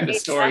best kind of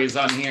stories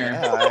on here.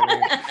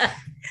 Yeah,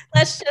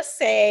 let's just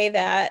say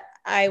that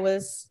I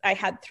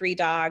had 3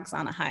 dogs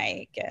on a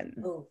hike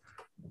and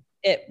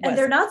and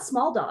they're not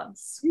small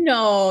dogs.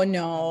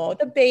 No,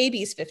 the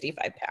baby's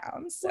 55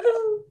 pounds. So.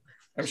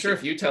 I'm sure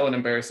if you tell an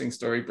embarrassing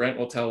story, Brent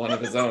will tell one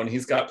of his own.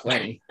 He's got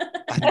plenty.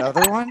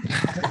 Another one?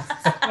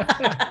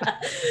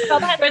 Well,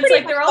 that's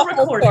like they're all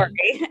recorded.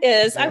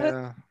 I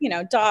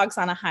was, dogs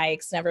on a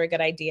hike's never a good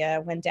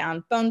idea. Went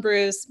down, bone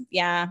bruise.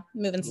 Yeah,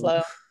 moving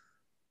slow.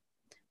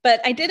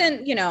 But I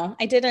didn't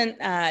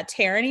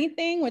tear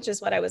anything, which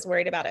is what I was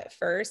worried about at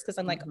first. Cause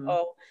I'm like,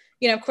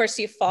 of course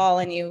you fall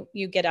and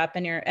you get up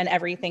and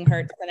everything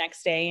hurts the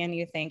next day. And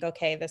you think,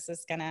 okay, this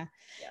is gonna,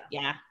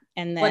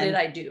 And then what did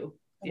I do?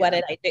 What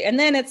did I do? And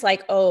then it's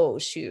like, oh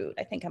shoot,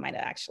 I think I might've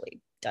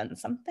actually done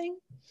something,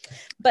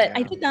 but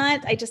I did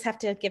not. I just have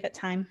to give it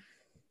time.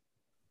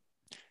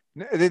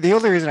 The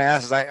only reason I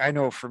asked is I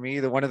know for me,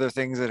 one of the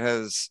things that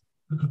has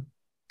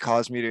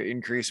caused me to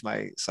increase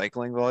my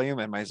cycling volume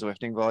and my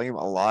Zwifting volume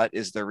a lot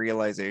is the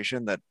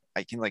realization that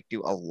I can like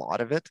do a lot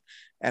of it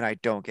and I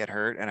don't get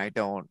hurt and I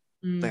don't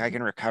like I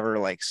can recover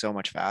like so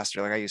much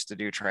faster. Like I used to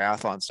do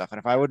triathlon stuff, and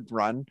if I would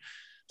run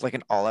like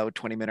an all-out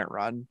 20-minute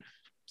run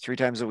 3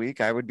 times a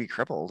week, I would be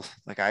crippled.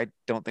 Like I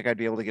don't think I'd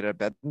be able to get out of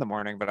bed in the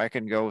morning, but I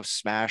can go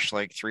smash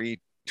like 3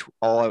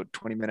 all-out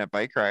 20-minute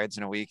bike rides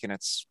in a week and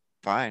it's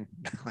fine.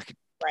 Like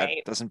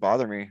Right. that doesn't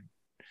bother me.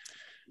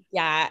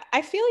 Yeah,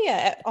 I feel you.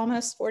 At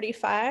almost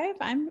 45,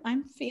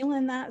 I'm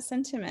feeling that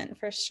sentiment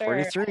for sure.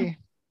 43.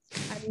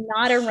 I'm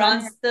not a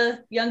runner. Sean's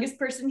the youngest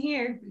person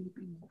here.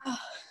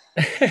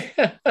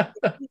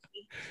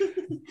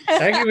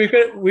 Actually,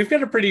 we've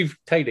got a pretty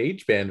tight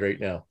age band right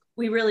now.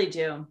 We really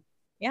do.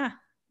 Yeah.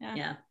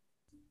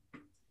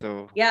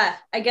 So Yeah,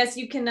 I guess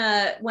you can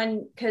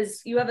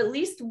because you have at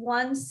least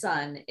one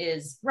son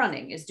is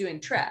doing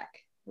track,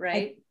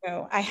 right?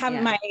 So I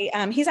have my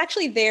he's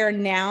actually there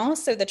now.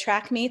 So the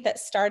track meet that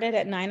started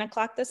at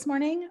 9:00 this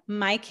morning,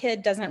 my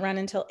kid doesn't run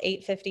until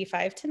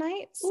 8:55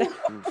 tonight. So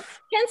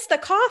hence the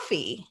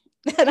coffee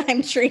that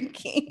I'm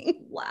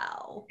drinking.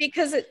 Wow.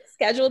 Because it's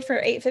scheduled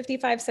for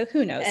 8:55. So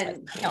who knows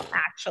when he'll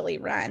actually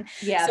run.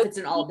 Yeah, so if it's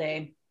an all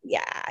day.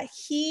 Yeah.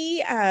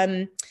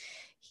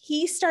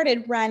 He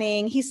started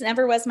running. He's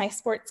never was my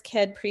sports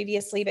kid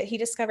previously, but he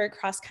discovered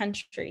cross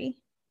country,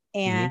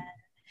 and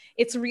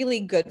it's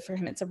really good for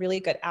him. It's a really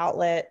good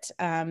outlet.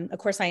 Of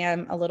course, I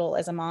am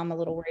as a mom, a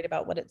little worried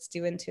about what it's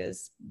doing to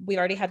his. We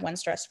already had one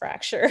stress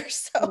fracture,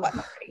 so I'm like,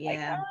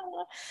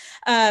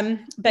 oh.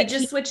 But he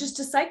just switches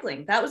to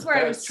cycling. That was where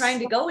I was trying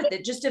to go with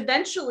it. Just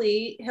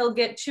eventually, he'll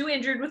get too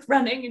injured with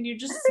running, and you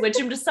just switch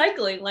him to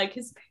cycling, like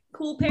his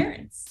cool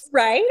parents,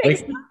 right?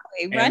 Exactly.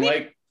 Running,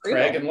 like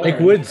Craig and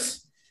Lauren.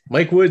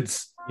 Mike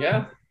Woods.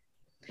 Yeah.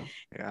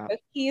 So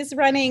he's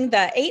running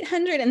the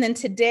 800, and then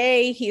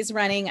today he's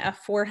running a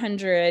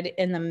 400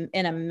 in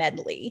a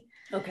medley.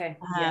 Okay.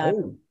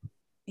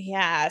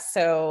 Yeah.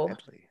 So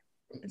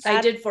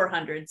I did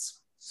 400s.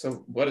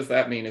 So what does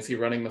that mean? Is he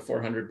running the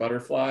 400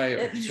 butterfly?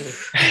 Or...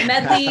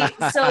 medley.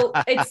 So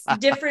it's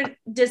different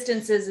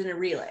distances in a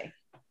relay.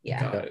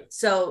 Yeah.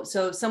 So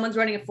someone's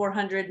running a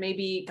 400,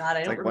 maybe, God,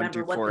 I don't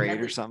remember what the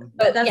medley, or something.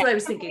 But that's what I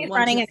was thinking.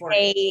 Running an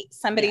 8,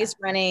 somebody's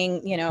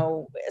running,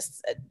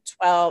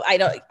 12.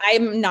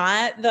 I'm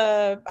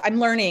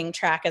learning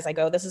track as I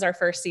go. This is our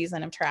first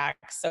season of track.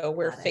 So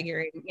we're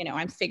figuring,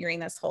 I'm figuring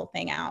this whole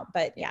thing out.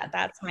 But yeah,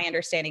 that's my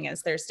understanding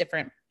is there's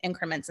different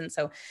increments. And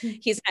so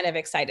he's kind of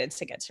excited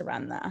to get to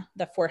run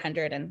the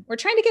 400. And we're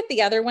trying to get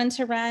the other one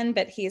to run,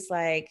 but he's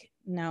like,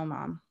 no,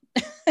 Mom.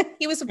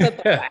 He was a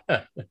football guy.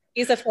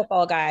 He's a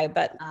football guy,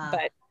 but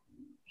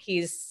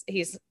he's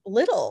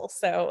little,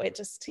 so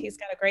he's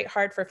got a great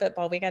heart for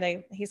football.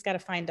 He's got to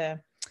find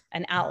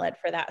an outlet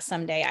for that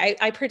someday.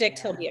 I predict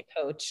he'll be a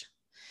coach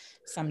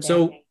someday.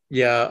 So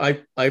yeah,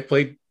 I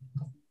played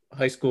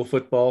high school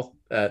football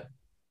at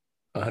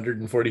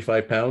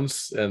 145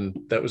 pounds, and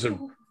that was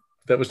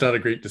not a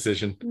great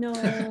decision. No.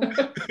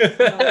 That's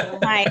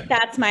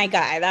my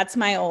guy. That's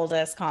my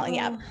oldest calling.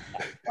 Yeah.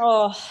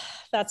 Oh,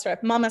 that's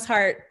right. Mama's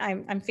heart.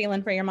 I'm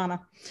feeling for your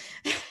mama.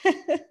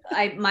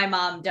 My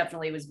mom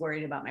definitely was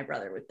worried about my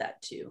brother with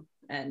that too.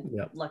 And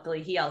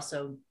luckily he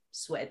also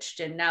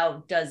switched and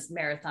now does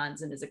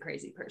marathons and is a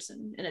crazy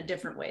person in a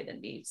different way than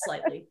me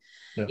slightly.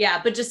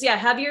 But just,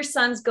 have your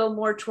sons go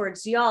more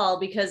towards y'all,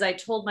 because I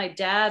told my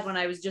dad when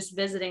I was just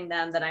visiting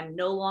them that I'm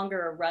no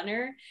longer a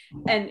runner,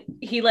 and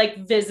he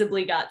like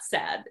visibly got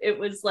sad. It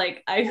was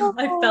like, I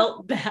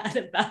felt bad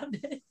about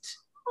it.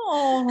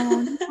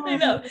 Oh, I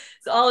know.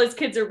 So all his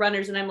kids are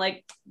runners, and I'm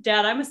like,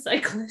 Dad, I'm a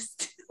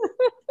cyclist.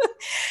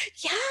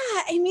 Yeah,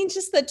 I mean,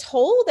 just the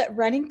toll that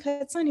running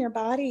puts on your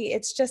body.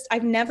 It's just,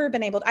 I've never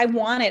been able to, I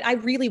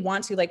really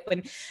want to, like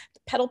when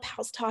pedal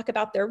pals talk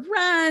about their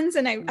runs,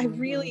 and I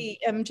really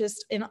am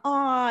just in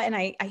awe, and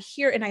I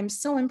hear, and I'm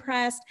so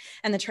impressed.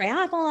 And the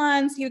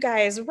triathlons, you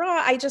guys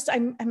raw.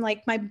 I'm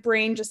like, my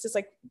brain just is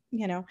like,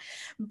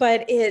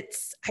 but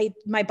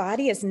my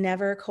body has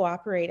never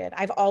cooperated.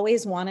 I've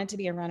always wanted to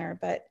be a runner,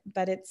 but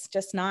it's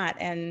just not.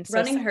 And so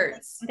running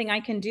hurts. Something I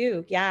can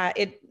do. Yeah.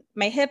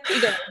 My hip,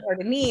 either or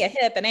a knee, a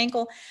hip, an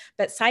ankle,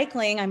 but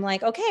cycling, I'm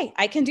like, okay,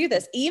 I can do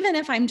this. Even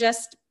if I'm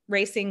just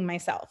racing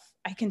myself,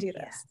 I can do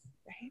this.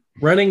 Right?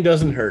 Running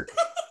doesn't hurt.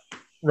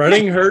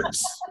 Running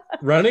hurts.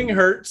 Running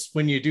hurts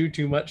when you do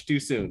too much too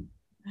soon.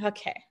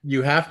 Okay.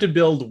 You have to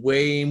build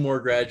way more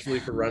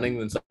gradually for running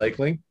than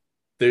cycling.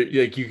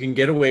 Like you can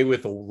get away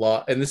with a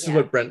lot. And this is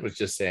what Brent was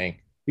just saying.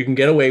 You can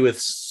get away with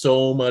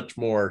so much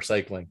more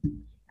cycling,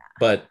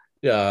 but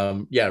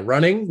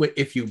running,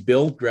 if you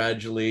build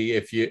gradually,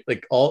 if you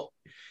like but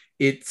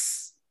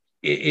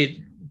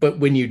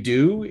when you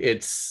do,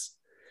 it's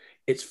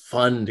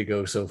fun to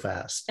go so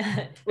fast.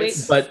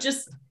 But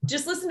just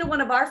listen to one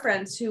of our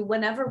friends who,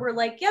 whenever we're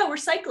like, we're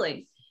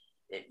cycling,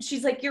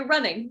 she's like, you're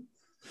running.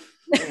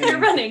 You're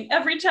running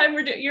every time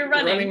you're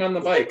running on the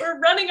bike. We're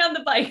running on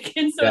the bike.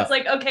 And so it's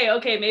like,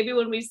 okay, maybe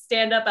when we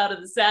stand up out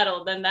of the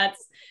saddle, then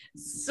that's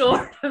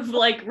sort of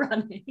like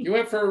running. You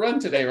went for a run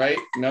today, right?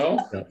 No,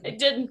 I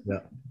didn't.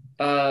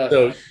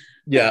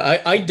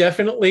 I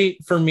definitely,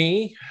 for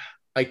me,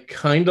 I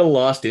kind of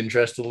lost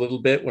interest a little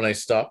bit when I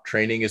stopped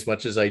training as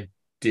much as I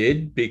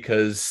did,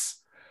 because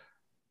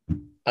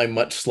I'm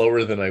much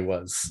slower than I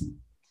was.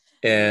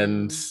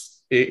 And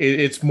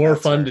it's more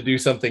fun to do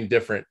something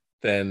different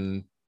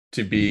than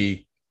to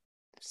be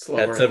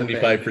slower at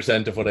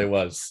 75% of what I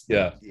was.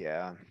 Keep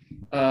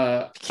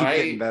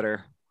getting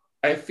better.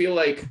 I feel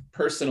like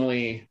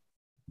personally,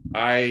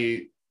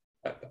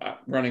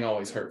 running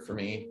always hurt for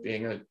me,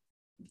 being a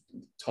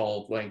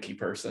tall, lanky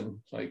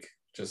person. Like,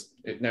 just,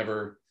 it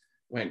never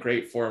went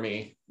great for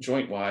me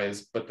joint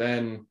wise. But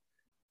then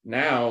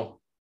now,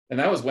 and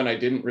that was when I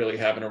didn't really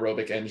have an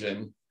aerobic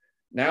engine.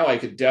 Now I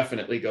could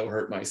definitely go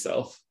hurt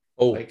myself.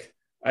 Like,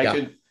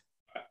 I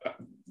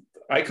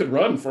could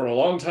run for a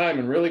long time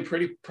and really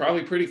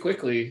probably pretty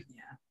quickly.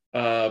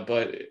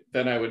 But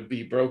then I would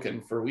be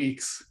broken for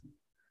weeks.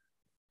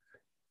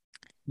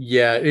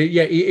 Yeah.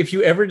 If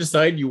you ever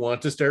decide you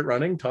want to start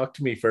running, talk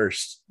to me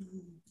first.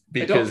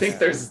 Because I don't think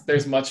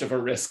there's much of a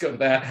risk of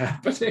that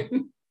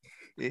happening.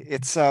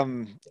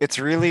 It's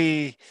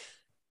really,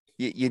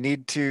 you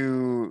need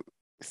to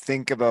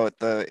think about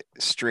the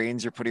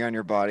strains you're putting on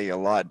your body a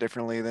lot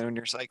differently than when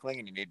you're cycling,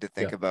 and you need to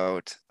think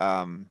about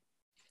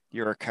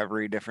your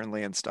recovery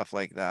differently and stuff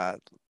like that.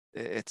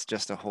 It's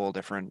just a whole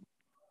different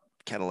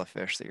kettle of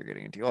fish that you're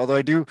getting into.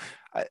 Although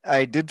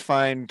I did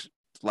find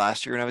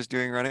last year when I was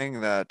doing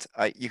running that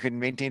you can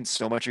maintain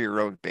so much of your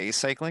aerobic base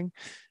cycling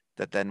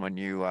that then when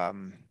you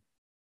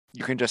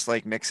can just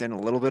like mix in a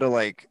little bit of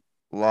like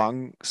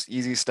long,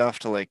 easy stuff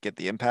to like get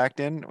the impact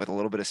in with a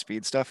little bit of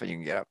speed stuff, and you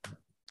can get up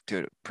to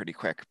it pretty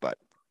quick. But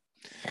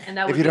and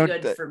that would be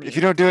good for me. If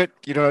you don't do it,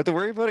 you don't have to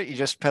worry about it. You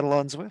just pedal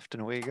on Zwift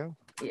and away you go.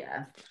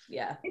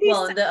 Yeah.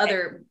 Well,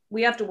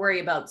 we have to worry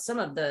about some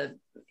of the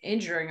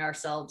injuring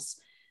ourselves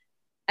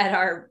at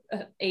our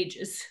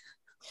ages.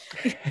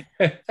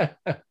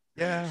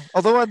 Yeah.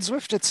 Although on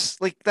Zwift,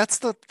 it's like, that's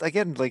you don't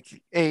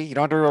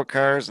have to worry about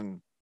cars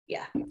and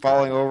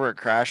falling over and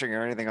crashing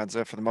or anything on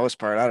Zwift for the most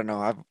part. I don't know.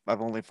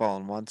 I've only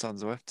fallen once on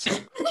Zwift. So.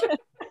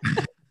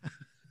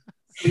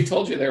 We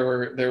told you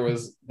there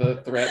was the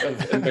threat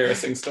of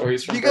embarrassing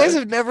stories from You guys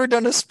have never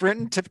done a sprint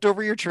and tipped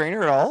over your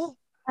trainer at all?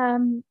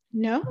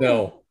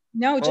 No.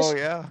 Just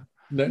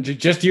no,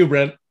 just you,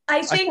 Brent.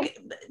 I think,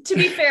 to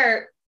be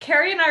fair,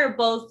 Carrie and I are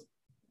both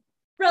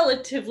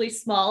relatively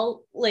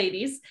small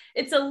ladies.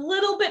 It's a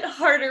little bit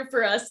harder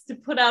for us to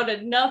put out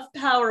enough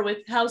power with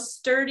how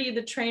sturdy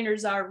the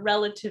trainers are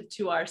relative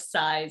to our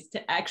size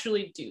to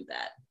actually do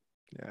that.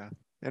 Yeah.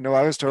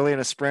 I was totally in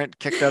a sprint,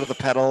 kicked out of the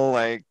pedal,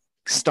 like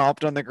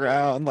stomped on the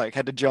ground, like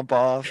had to jump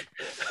off.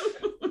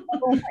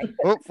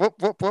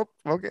 Whoop.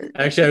 Okay.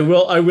 Actually,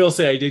 I will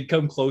say I did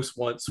come close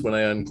once when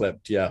I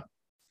unclipped. Yeah,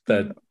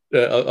 that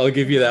I'll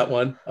give you that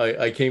one.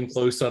 I came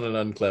close on an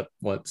unclip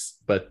once,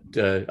 but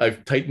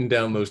I've tightened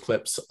down those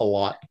clips a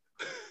lot.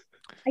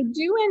 I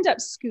do end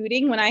up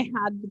scooting when I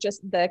had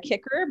just the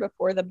kicker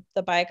before the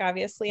bike,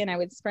 obviously, and I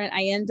would sprint.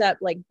 I end up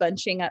like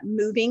bunching up,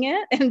 moving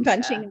it and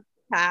bunching the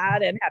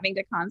pad and having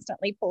to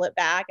constantly pull it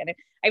back. And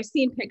I've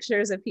seen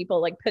pictures of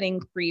people like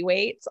putting free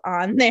weights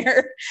on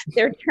their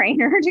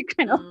trainer to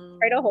kind of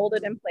try to hold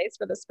it in place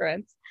for the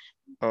sprints.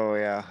 Oh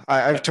yeah,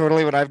 I've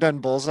totally, when I've done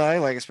bullseye,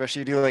 like especially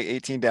you do like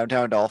 18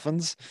 downtown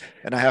dolphins,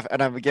 and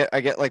I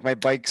get like my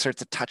bike starts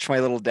to touch my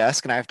little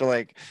desk, and I have to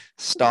like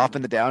stop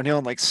in the downhill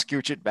and like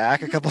scooch it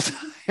back a couple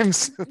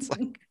times. It's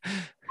like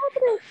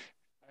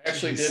I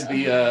actually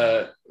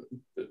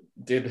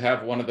did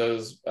have one of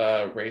those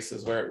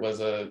races where it was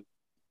a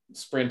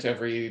sprint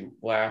every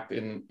lap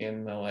in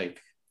the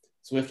like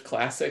Zwift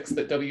Classics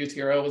that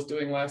WTRL was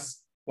doing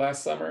last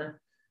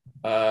summer,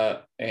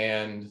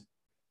 and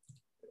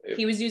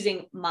he was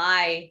using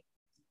my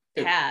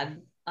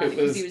pad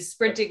because he was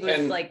sprinting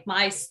with like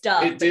my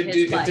stuff. It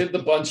did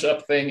the bunch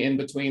up thing in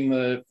between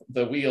the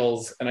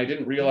wheels, and I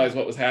didn't realize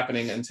what was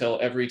happening until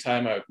every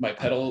time my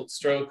pedal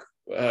stroke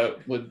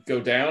would go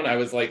down, I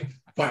was like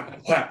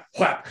whap whap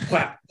whap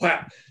whap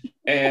whap,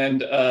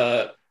 and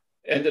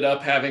ended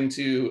up having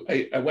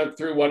to. I went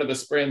through one of the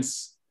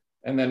sprints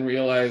and then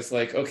realized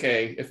like,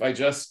 okay, if I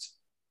just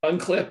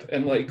unclip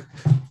and like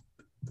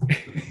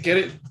get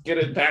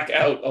it back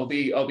out, I'll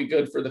be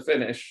good for the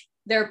finish.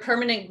 There are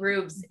permanent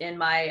grooves in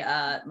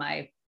my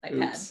my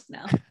iPad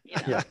now.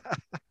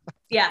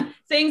 Yeah,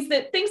 things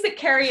that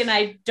Carrie and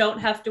I don't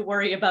have to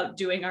worry about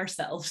doing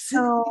ourselves.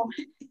 No,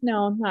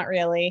 not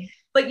really.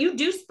 But you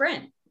do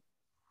sprint.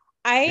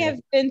 I have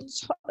been,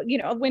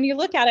 when you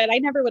look at it, I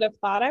never would have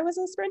thought I was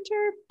a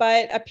sprinter,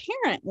 but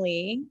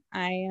apparently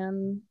I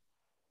am.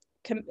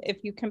 If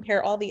you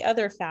compare all the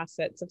other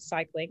facets of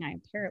cycling, I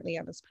apparently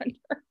am a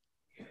sprinter.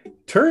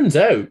 Turns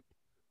out.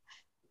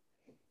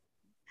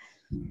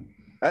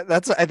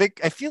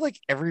 I feel like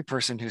every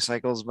person who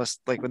cycles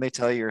must, like, when they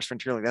tell you you're a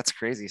sprinter, you're like, that's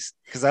crazy.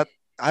 Because I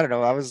don't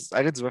know,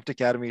 I did Zwift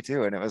Academy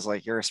too, and it was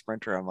like, you're a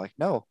sprinter. I'm like,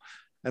 no.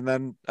 And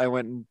then I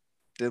went and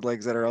did like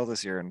ZRL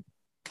this year and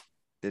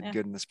did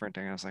good in the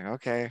sprinting. I was like,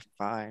 okay,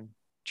 fine.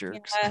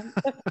 Jerks. Yeah,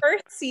 the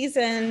first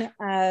season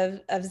of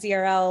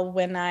ZRL,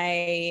 when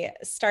I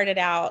started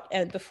out,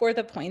 and before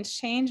the points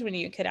change, when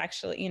you could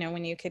actually,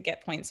 when you could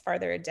get points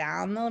farther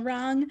down the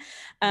rung,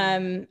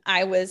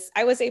 I was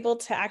able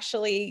to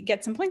actually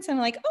get some points. And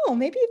I'm like, oh,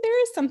 maybe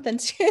there is something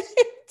to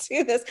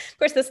this. Of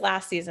course, this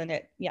last season,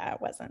 it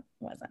wasn't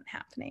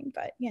happening,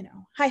 but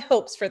high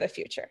hopes for the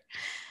future.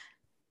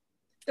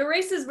 The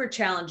races were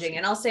challenging,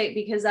 and I'll say,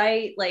 because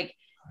I like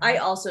I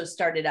also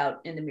started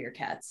out in the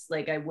Meerkats.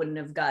 Like I wouldn't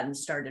have gotten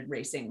started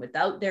racing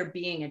without there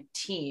being a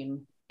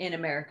team in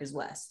America's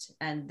West.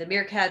 And the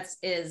Meerkats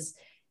is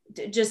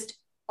just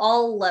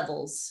all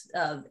levels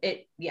of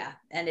it. Yeah.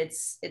 And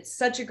it's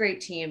such a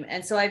great team.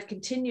 And so I've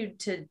continued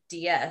to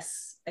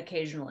DS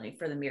occasionally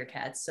for the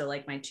Meerkats. So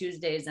like my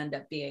Tuesdays end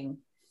up being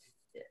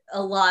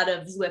a lot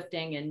of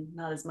Zwifting and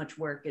not as much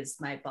work as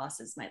my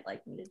bosses might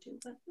like me to do,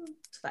 but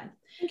it's fine.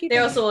 They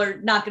also are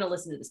not going to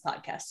listen to this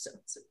podcast, so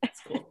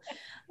it's cool.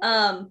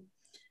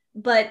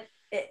 But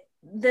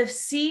the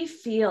C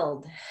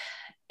field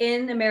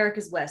in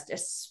America's West,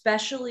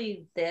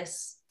 especially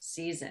this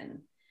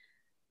season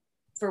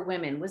for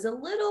women, was a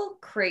little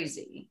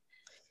crazy.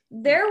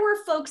 There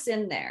were folks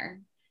in there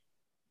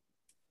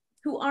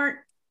who aren't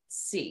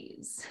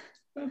C's.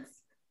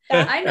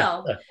 I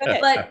know,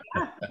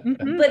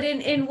 but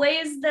in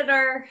ways that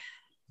are,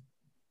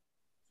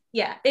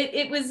 yeah,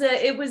 it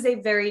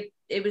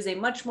was a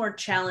much more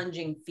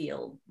challenging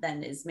field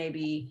than is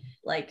maybe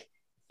like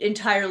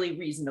entirely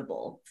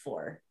reasonable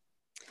for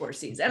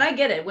C's. And I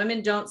get it.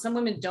 Some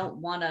women don't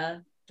want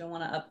to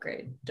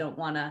upgrade,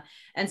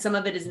 and some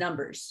of it is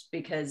numbers,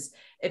 because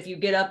if you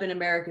get up in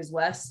America's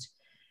West,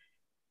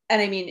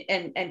 and I mean,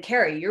 and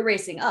Carrie, you're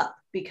racing up,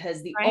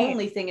 because the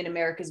only thing in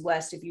America's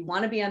West, if you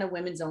want to be on a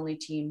women's only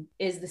team,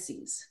 is the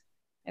C's.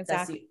 Exactly.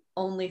 That's the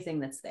only thing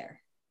that's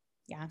there.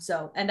 Yeah.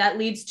 So, and that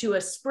leads to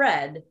a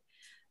spread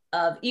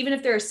of, even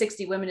if there are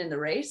 60 women in the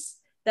race,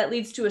 that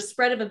leads to a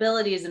spread of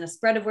abilities and a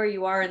spread of where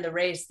you are in the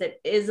race that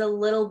is a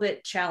little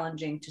bit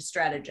challenging to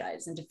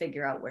strategize and to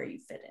figure out where you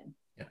fit in.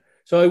 Yeah.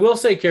 So I will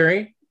say,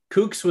 Carrie,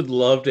 Kooks would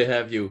love to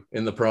have you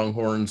in the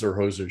pronghorns or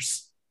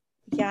hosers.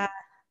 Yeah.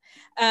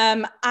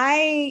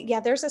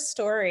 There's a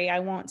story I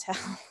won't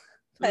tell,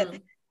 but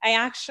I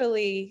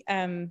actually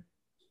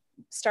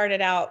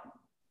started out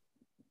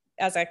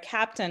as a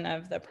captain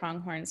of the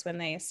pronghorns when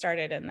they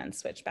started, and then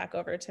switched back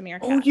over to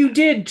Meerkat. Oh, you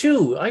did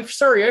too. I'm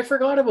sorry, I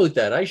forgot about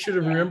that. I should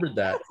have remembered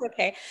that. That's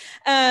okay.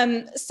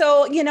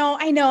 So,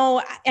 I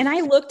know, and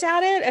I looked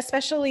at it,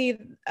 especially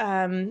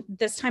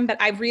this time,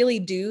 but I really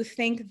do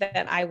think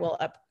that I will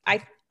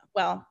I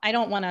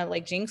don't want to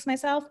like jinx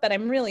myself, but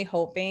I'm really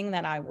hoping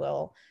that I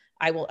will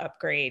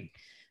upgrade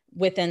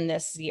within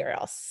this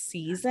ZRL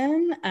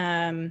season.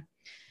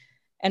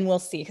 And we'll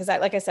see, because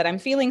like I said, I'm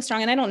feeling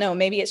strong, and I don't know,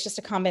 maybe it's just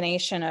a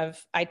combination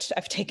of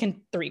I've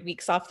taken 3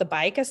 weeks off the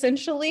bike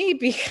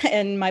essentially,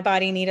 and my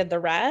body needed the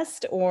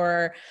rest,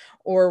 or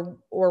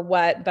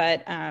what.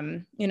 But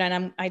and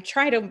I'm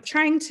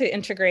trying to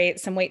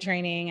integrate some weight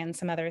training and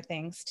some other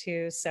things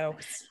too. So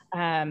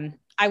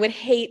I would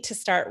hate to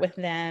start with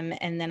them,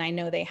 and then I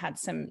know they had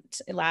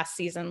last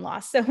season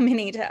lost so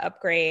many to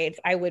upgrades.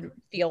 I would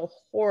feel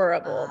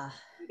horrible.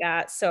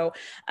 That. So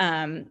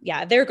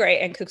they're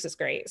great, and Kooks is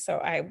great. So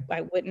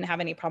I wouldn't have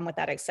any problem with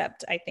that,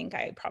 except I think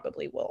I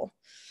probably will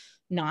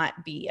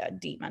not be a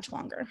D much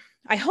longer.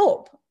 I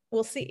hope.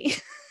 We'll see.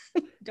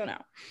 Don't know.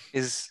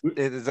 Is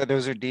that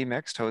those are D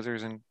mixed,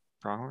 hosers and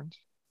pronghorns?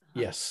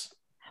 Yes.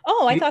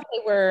 Oh, I thought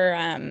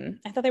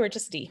they were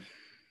just D.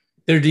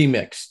 They're D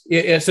mixed.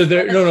 Yeah. So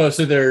they're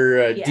So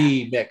they're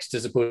D mixed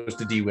as opposed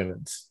to D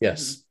women's.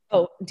 Yes.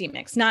 Oh, D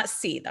mixed, not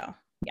C though.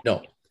 Yeah.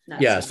 No.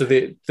 So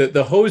the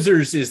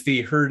hosers is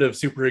the herd of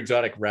super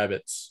exotic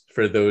rabbits,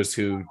 for those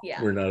who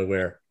were not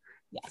aware.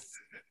 Yes.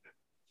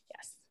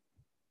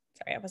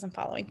 Sorry, I wasn't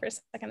following for a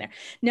second there.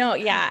 No,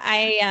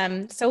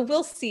 yeah, so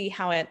we'll see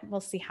how it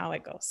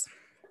goes.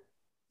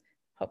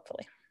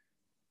 Hopefully.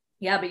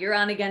 Yeah, but you're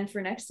on again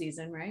for next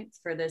season, right?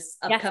 For this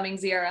upcoming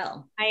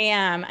ZRL. I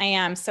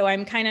am. So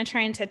I'm kind of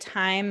trying to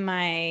time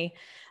my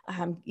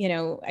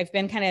I've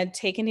been kind of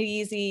taking it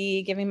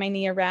easy, giving my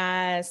knee a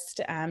rest,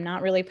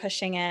 not really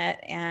pushing it.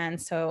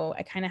 And so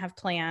I kind of have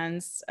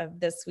plans of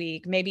this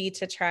week, maybe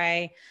to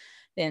try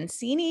the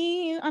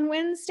Encini on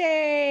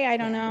Wednesday. I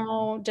don't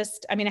know.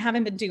 I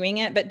haven't been doing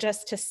it, but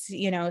just to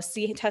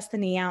test the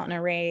knee out in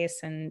a race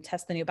and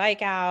test the new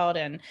bike out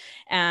and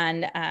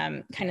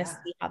kind of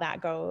see how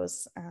that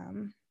goes.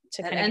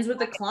 That ends with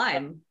the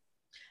climb.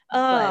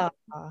 Well.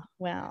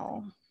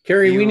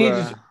 Carrie, we need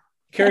to...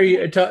 Carrie,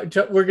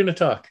 we're going to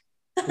talk.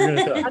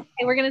 Okay,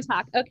 we're going to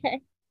talk.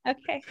 Okay.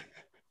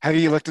 Have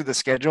you looked at the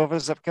schedule of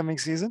this upcoming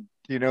season?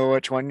 Do you know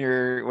what's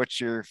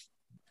your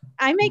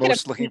I make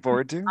most looking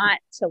forward to? Not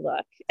to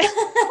look.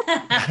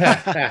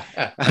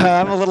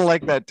 I'm a little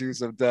like that too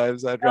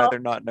sometimes. I'd rather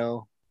not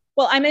know.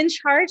 Well, I'm in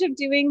charge of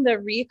doing the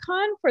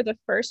recon for the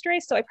first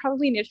race, so I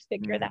probably need to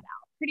figure that out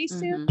pretty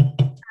soon.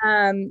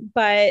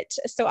 But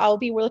so I'll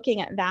be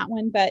looking at that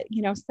one. But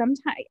sometimes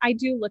I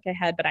do look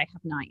ahead, but I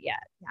have not yet.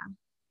 Yeah.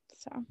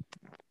 So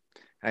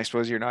I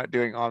suppose you're not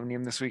doing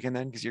Omnium this weekend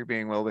then, because you're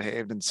being well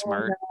behaved and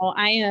smart. Oh, no,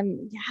 I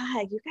am.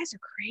 Yeah, you guys are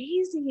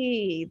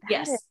crazy.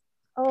 Yes.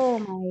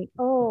 No.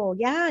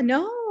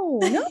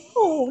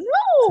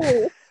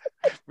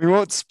 We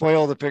won't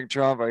spoil the Pink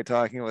Tron by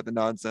talking about the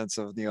nonsense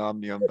of the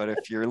Omnium, but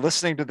if you're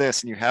listening to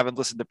this and you haven't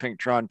listened to Pink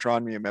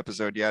Tronmium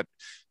episode yet,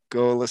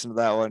 go listen to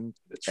that one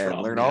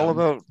and learn all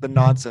about the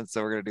nonsense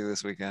that we're going to do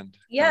this weekend.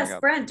 Yes,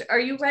 Brent, are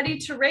you ready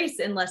to race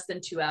in less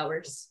than 2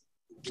 hours?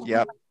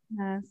 Yep.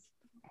 Yes.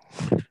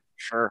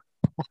 Sure.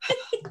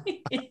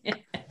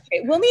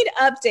 Okay, we'll need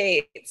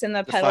updates in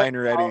the pedal. Fine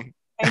ready.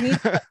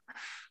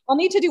 I'll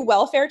need to do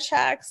welfare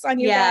checks on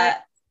you guys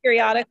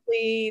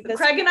periodically.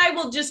 Craig and I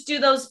will just do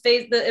the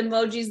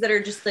emojis that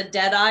are just the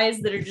dead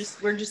eyes that are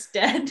just, we're just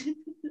dead.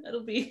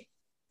 That'll be.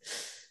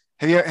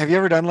 Have you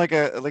ever done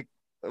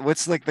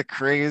what's like the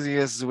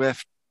craziest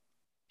Zwift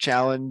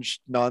challenge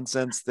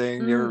nonsense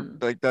thing? You ever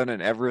like done an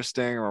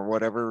Everesting or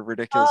whatever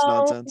ridiculous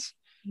nonsense?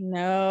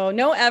 No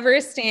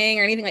Everesting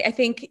or anything. Like, I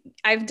think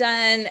I've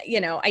done,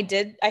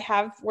 I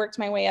have worked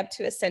my way up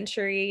to a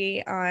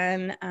century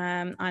on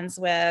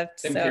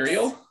Zwift.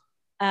 Imperial?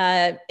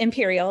 So,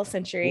 Imperial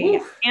century.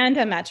 Oof. And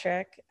a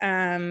metric.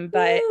 And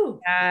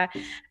that,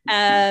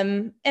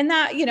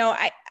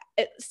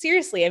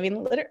 seriously, I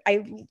mean,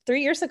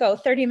 3 years ago,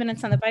 30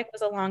 minutes on the bike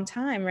was a long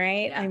time,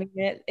 right? Yeah. I mean,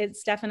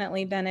 it's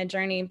definitely been a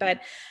journey,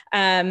 but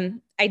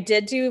I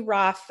did do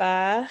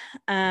Rafa,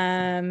 or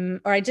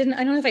I don't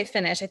know if I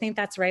finished. I think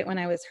that's right when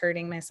I was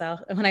hurting myself,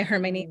 when I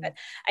hurt my knee, but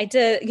I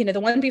did, the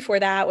one before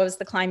that was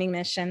the climbing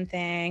mission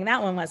thing.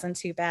 That one wasn't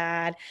too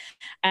bad.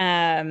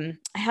 I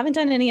haven't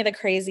done any of the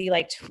crazy,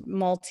 like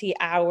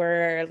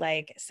multi-hour,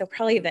 so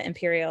probably the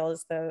Imperial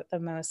is the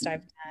most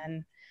I've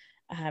done.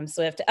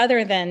 Zwift,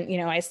 other than,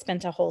 I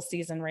spent a whole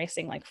season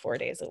racing like 4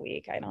 days a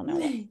week. I don't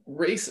know.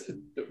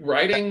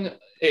 Riding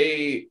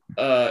a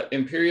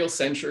Imperial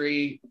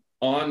Century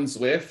on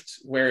Zwift,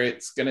 where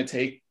it's going to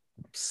take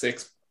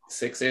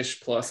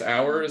six-ish plus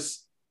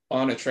hours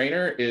on a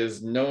trainer,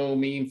 is no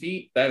mean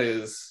feat.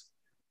 That's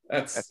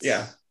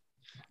yeah.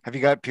 Have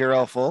you got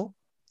Purell full?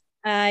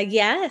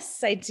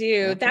 Yes, I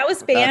do. That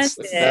was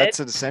banded. That's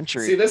a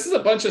century. See, this is a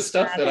bunch of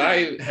stuff that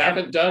I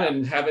haven't done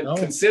and haven't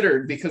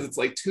considered because it's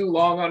like too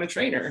long on a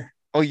trainer.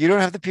 Oh, you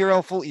don't have the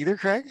Purell full either,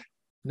 Craig?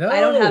 No,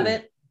 I don't have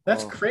it.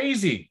 That's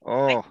crazy.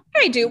 Oh,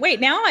 I do. Wait,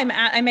 now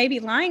I may be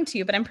lying to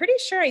you, but I'm pretty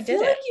sure I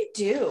did it. Like you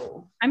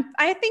do.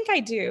 I think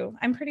I do.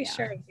 I'm pretty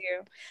sure I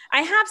do.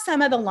 I have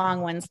some of the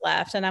long ones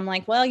left, and I'm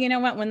like, well, you know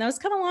what? When those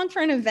come along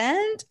for an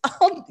event,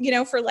 I'll,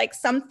 for like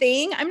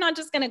something, I'm not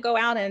just going to go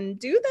out and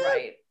do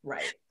that.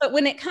 Right. But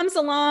when it comes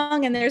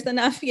along and there's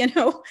enough,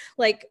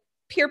 like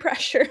peer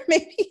pressure,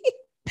 maybe.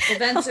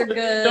 Events are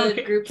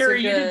good. Groups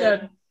Carrie, are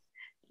good.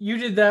 You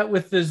did that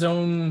with the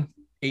Zone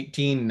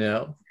 18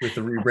 now with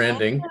the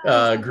rebranding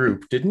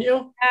group, didn't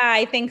you?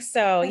 I think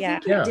so. I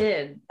think you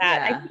did.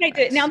 I think I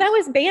did. Now that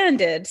was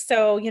banded,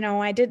 so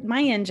I did.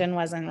 My engine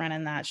wasn't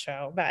running that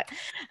show, but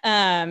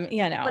but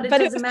it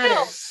doesn't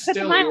matter.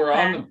 Still, we were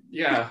on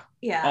the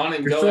on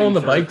and You're still on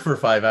the bike for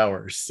 5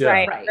 hours. Yeah.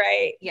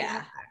 Right.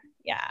 Yeah.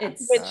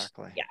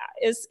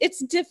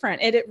 It's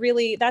different. It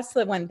really, that's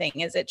the one thing,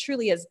 is it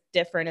truly is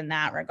different in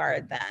that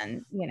regard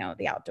than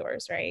the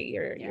outdoors, right?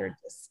 You're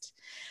just.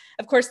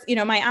 Of course,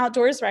 my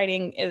outdoors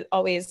riding is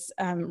always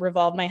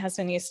revolved. My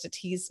husband used to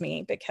tease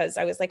me because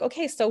I was like,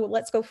 okay, so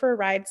let's go for a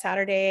ride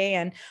Saturday.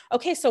 And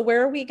okay, so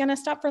where are we going to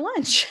stop for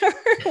lunch? There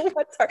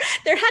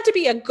had to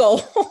be a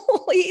goal.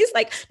 He's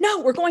like,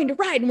 no, we're going to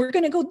ride and we're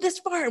going to go this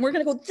far and we're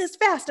going to go this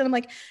fast. And I'm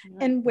like,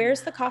 and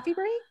where's the coffee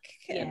break?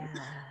 Yeah.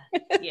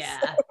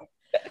 Yeah.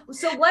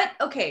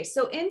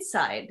 So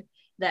inside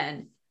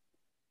then,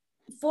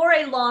 for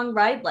a long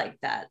ride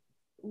like that,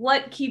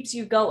 what keeps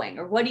you going,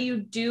 or what do you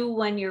do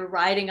when you're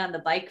riding on the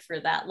bike for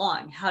that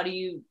long? How do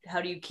you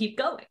keep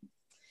going?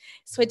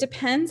 So it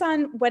depends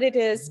on what it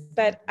is,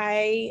 but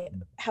I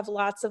have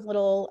lots of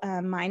little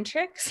mind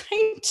tricks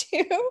I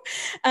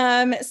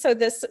do. So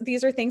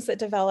these are things that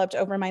developed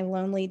over my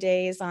lonely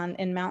days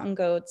in Mountain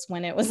Goats,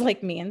 when it was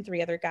like me and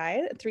three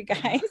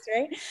guys,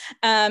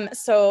 right?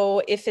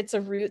 So if it's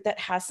a route that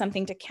has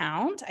something to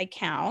count, I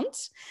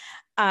count.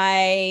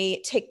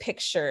 I take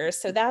pictures.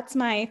 So that's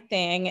my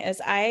thing, is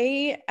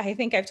I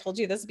think I've told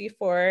you this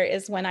before,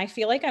 is when I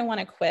feel like I want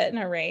to quit in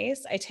a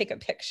race, I take a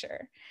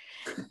picture.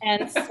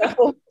 And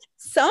so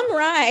some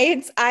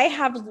rides, I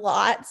have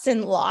lots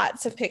and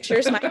lots of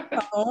pictures. My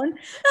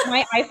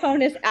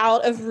iPhone is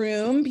out of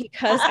room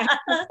because I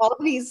have all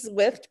these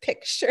Zwift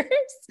pictures.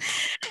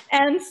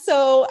 And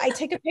so I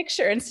take a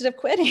picture instead of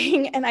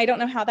quitting. And I don't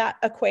know how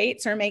that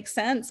equates or makes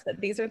sense,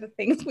 but these are the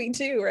things we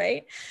do,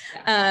 right?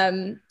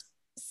 Yeah.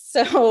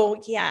 So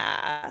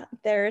yeah,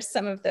 there's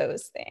some of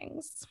those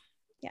things.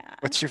 Yeah.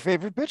 What's your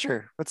favorite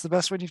picture? What's the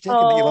best one you've taken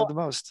that you love the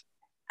most?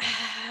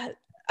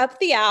 Up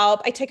the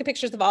Alp, I take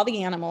pictures of all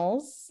the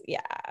animals.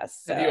 Yeah.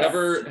 So. Have you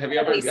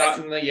ever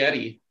gotten the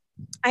Yeti?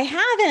 I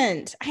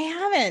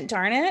haven't,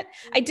 darn it.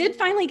 I did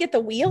finally get the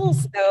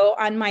wheels though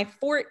on my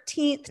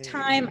 14th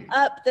time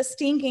up the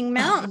stinking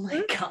mountain. Oh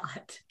my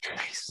God.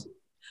 Nice.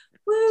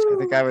 Woo. I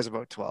think I was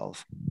about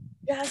 12.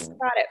 Just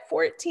got it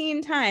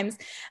 14 times.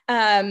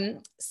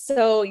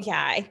 So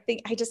yeah, I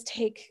think I just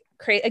take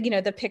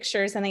the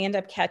pictures, and I end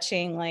up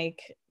catching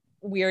like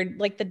weird,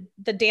 like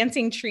the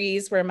dancing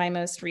trees were my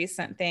most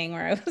recent thing,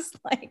 where I was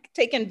like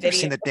taking video. You've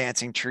seen the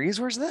dancing trees?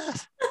 Where's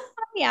that?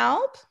 On the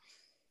Alp.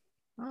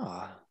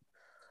 Oh,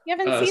 you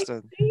haven't seen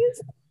the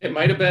trees? It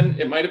might have been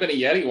a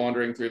Yeti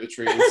wandering through the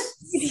trees.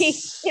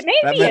 It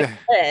may be a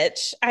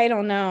glitch. I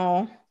don't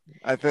know.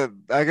 I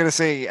gotta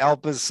say,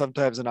 Alp is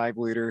sometimes an eye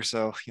bleeder,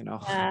 so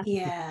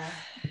Yeah.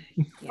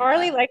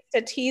 Harley likes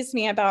to tease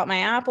me about my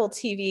Apple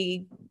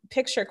TV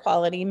picture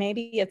quality.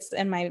 Maybe it's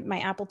in my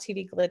Apple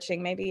TV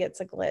glitching. Maybe it's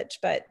a glitch,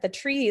 but the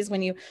trees,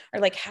 when you are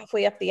like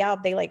halfway up the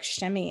Alp, they like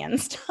shimmy and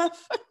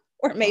stuff.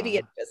 Or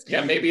maybe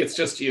maybe it's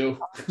just you.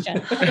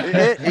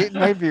 it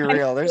might be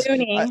real.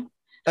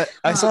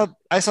 I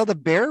saw the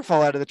bear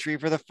fall out of the tree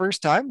for the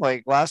first time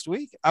like last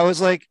week. I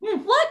was like,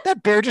 what?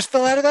 That bear just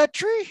fell out of that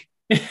tree.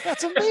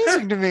 That's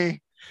amazing to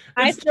me.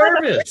 I saw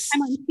the first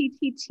time on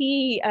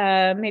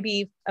TTT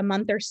maybe a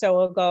month or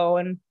so ago,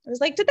 and I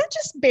was like, did that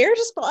bear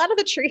just fall out of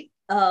the tree?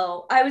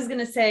 Oh, I was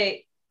gonna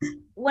say,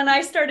 when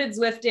I started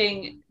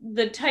Zwifting,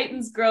 the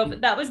Titans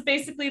Grove, that was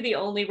basically the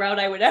only route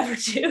I would ever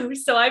do.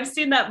 So I've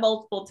seen that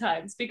multiple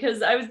times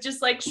because I was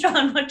just like,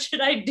 Sean, what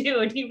should I do?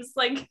 And he was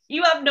like,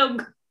 you have no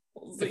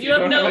goals. You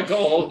have no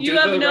goal. You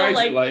have no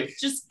like,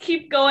 just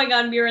keep going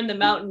on Muir in the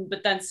Mountain,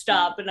 but then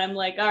stop. And I'm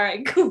like, all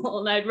right,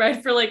 cool. And I'd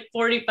ride for like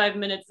 45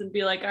 minutes and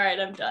be like, all right,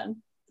 I'm done.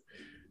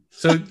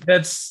 So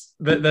that's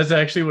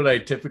actually what I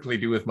typically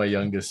do with my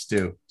youngest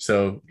too.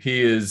 So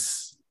he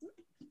is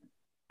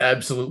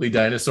absolutely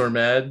dinosaur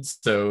mad.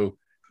 So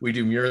we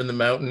do Muir in the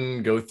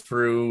Mountain, go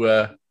through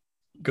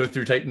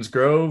Titans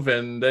Grove,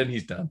 and then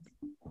he's done.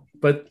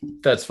 But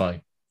that's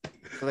fine. Well,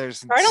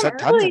 there's tons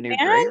of new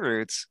great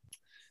routes.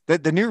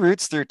 The new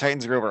routes through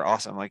Titans Grove are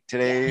awesome. Like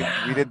today,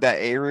 we did that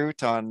A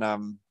route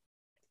on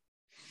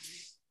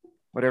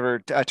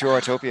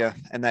Tuatopia,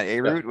 and that A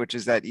route, which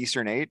is that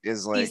Eastern 8,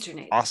 is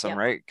like awesome,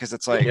 right? Because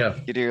it's like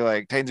you do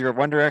like Titans Grove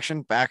one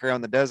direction, back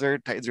around the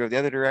desert, Titans Grove the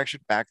other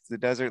direction, back to the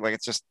desert. Like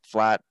it's just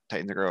flat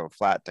Titans Grove,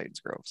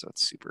 so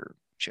it's super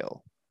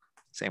chill.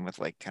 Same with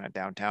like kind of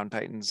downtown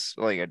Titans.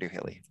 Well, you gotta do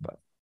hilly, but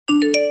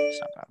it's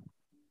not bad.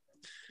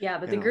 Yeah,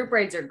 but the group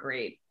rides are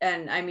great.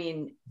 And I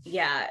mean,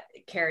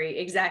 Carrie,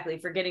 exactly.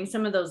 For getting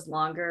some of those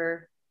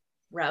longer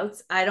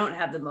routes, I don't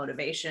have the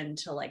motivation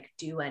to like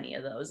do any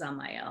of those on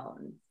my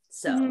own.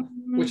 So,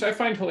 which I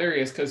find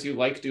hilarious because you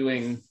like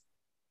doing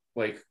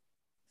like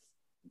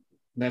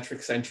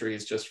metric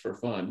centuries just for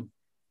fun.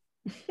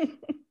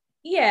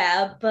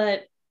 Yeah,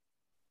 but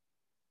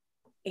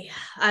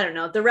I don't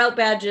know. The route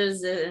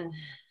badges,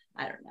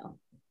 I don't know.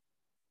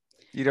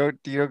 You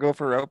don't go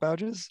for route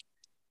badges?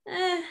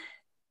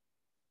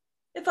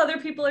 If other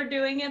people are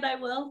doing it, I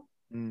will.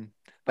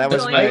 That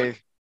was my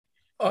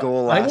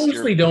goal last year. I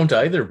mostly don't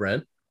either,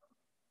 Brent.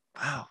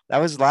 Wow, that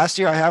was last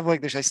year. I have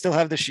like this. I still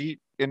have the sheet,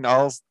 and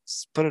I'll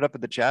put it up in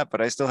the chat. But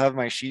I still have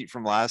my sheet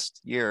from last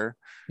year.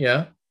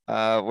 Yeah.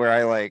 Where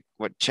I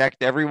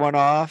checked everyone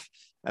off,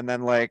 and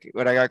then like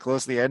when I got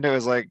close to the end, it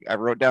was like I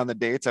wrote down the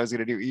dates I was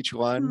gonna do each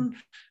one,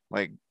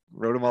 like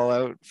wrote them all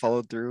out,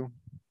 followed through.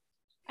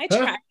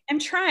 I'm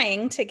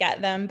trying to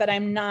get them, but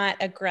I'm not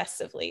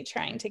aggressively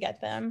trying to get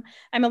them.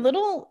 I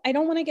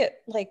don't want to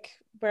get like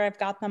where I've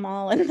got them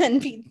all and then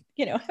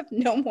have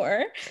no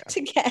more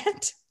to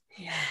get.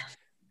 Yeah.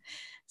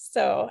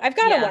 So I've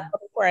got a while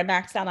before I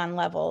max out on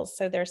levels.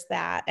 So there's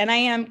that. And I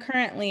am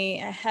currently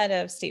ahead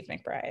of Steve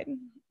McBride.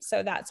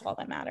 So that's all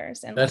that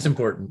matters. And that's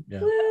important.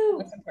 Yeah.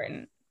 That's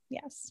important.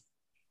 Yes.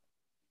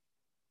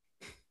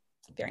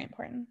 Very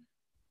important.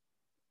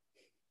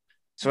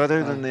 So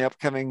other than the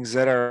upcoming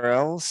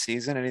ZRL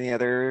season, any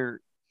other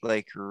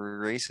like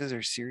races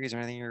or series or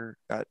anything you're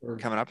got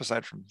coming up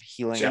aside from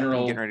healing up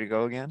and getting ready to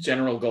go again?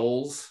 General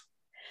goals?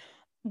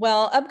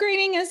 Well,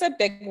 upgrading is a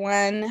big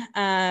one.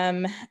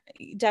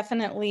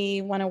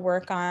 Definitely want to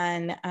work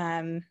on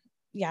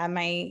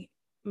my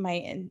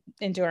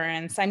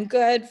endurance. I'm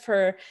good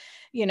for,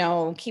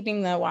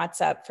 keeping the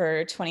watts up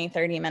for 20,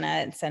 30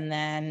 minutes, and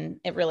then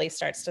it really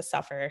starts to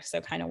suffer.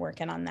 So kind of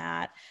working on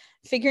that.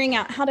 Figuring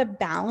out how to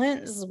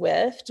balance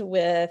Zwift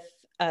with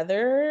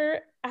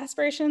other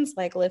aspirations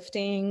like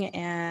lifting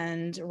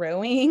and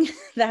rowing.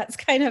 That's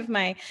kind of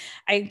I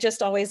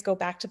just always go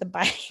back to the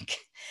bike.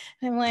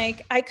 I'm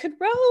like, I could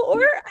row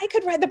or I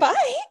could ride the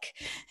bike.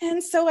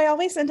 And so I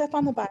always end up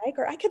on the bike,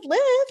 or I could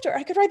lift or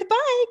I could ride the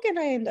bike, and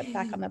I end up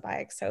back on the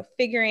bike. So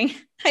figuring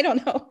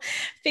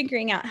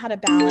out how to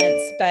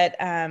balance, but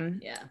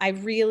I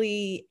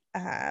really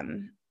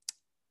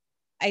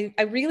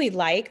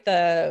like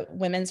the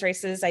women's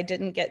races. I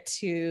didn't get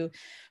to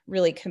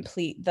really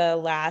complete the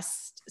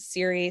last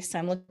series, so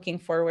I'm looking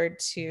forward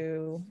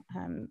to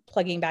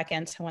plugging back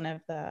into one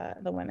of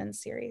the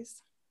women's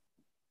series.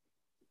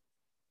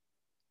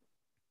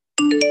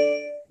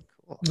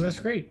 Cool. That's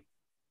great.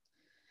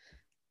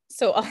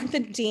 So all the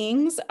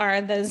dings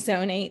are the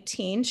Zone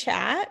 18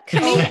 chat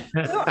coming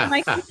on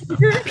my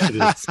computer.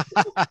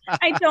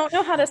 I don't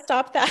know how to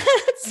stop that.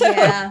 So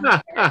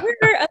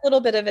we're a little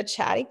bit of a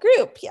chatty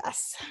group.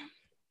 Yes.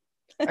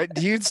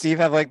 Do you and Steve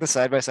have like the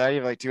side-by-side? You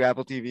have like two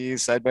Apple TVs,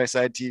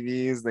 side-by-side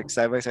TVs, like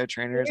side-by-side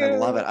trainers. I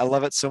love it. I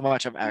love it so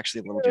much. I'm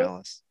actually a little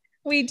jealous.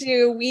 We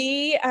do.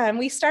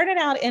 We started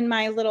out in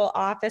my little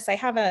office. I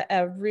have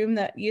a room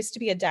that used to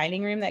be a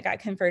dining room that got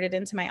converted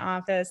into my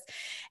office.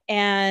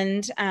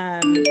 And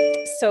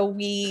so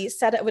we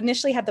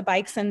initially had the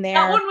bikes in there.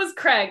 That one was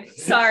Craig.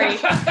 Sorry.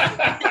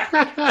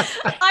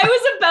 I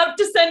was about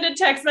to send a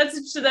text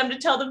message to them to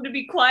tell them to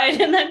be quiet.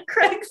 And then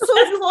Craig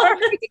said one.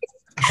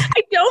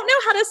 I don't know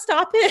how to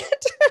stop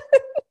it.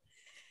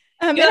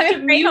 You have to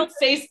mute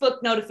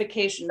Facebook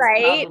notifications,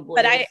 right?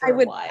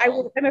 Probably,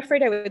 but I'm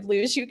afraid I would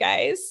lose you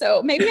guys.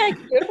 So maybe I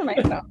can do it for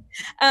myself.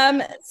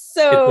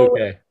 So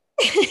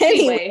it's okay.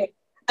 Anyway,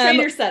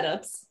 trainer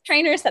setups.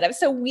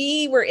 So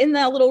we were in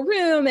the little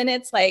room, and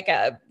it's like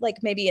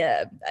maybe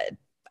a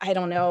I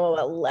don't know,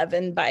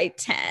 11 by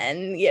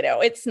 10,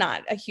 it's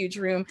not a huge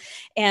room.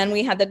 And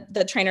we had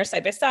the trainer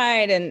side by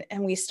side,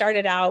 and we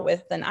started out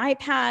with an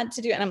iPad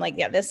to do it. And I'm like,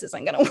 yeah, this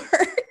isn't going to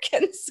work.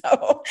 And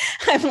so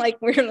I'm like,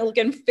 we're going to look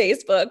in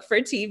Facebook for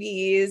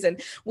TVs.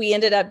 And we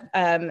ended up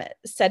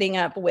setting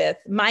up with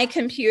my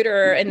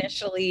computer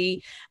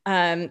initially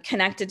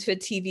connected to a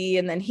TV.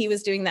 And then he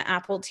was doing the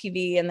Apple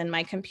TV, and then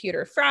my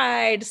computer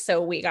fried.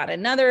 So we got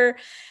another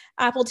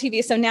Apple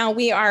TV. So now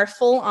we are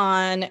full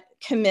on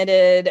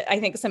committed. I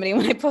think somebody,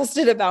 when I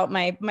posted about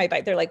my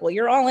bike, they're like, well,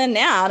 you're all in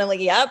now. And I'm like,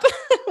 yep,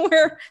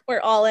 we're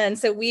all in.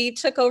 So we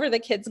took over the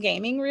kids'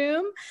 gaming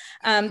room.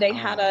 They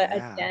had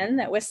a den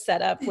that was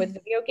set up with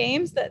video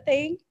games that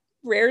they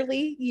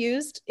rarely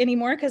used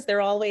anymore because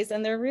they're always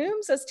in their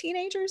rooms, as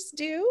teenagers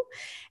do.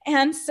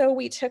 And so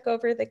we took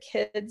over the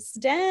kids'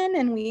 den,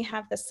 and we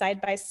have the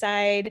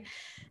side-by-side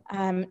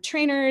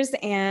trainers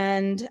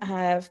and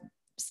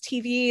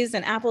TVs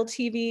and Apple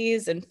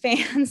TVs and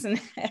fans. And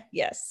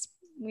yes,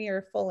 we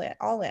are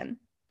all in.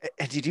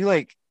 And did you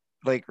like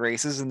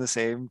races in the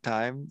same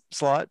time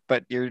slot,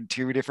 but you're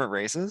two different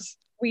races?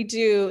 We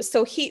do.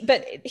 So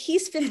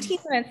he's 15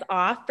 minutes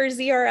off for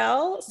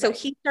ZRL. So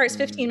he starts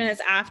 15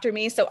 minutes after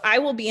me. So I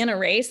will be in a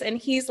race, and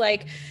he's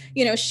like,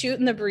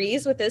 shooting the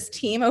breeze with his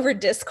team over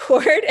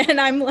Discord.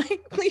 And I'm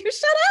like, will you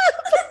shut up?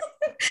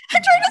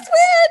 I'm trying to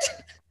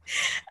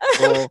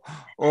switch.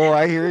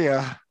 I hear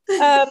you.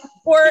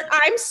 Or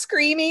I'm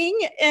screaming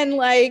and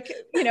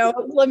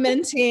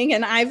lamenting,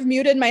 and I've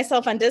muted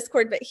myself on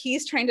Discord, but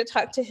he's trying to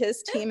talk to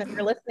his team, and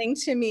they're listening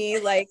to me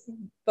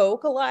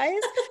vocalize.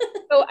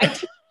 So I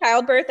teach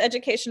childbirth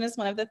education is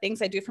one of the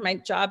things I do for my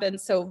job. And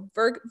so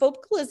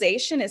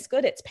vocalization is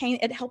good. It's pain.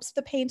 It helps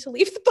the pain to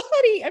leave the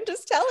body. I'm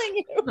just telling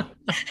you,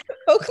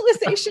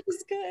 vocalization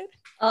is good.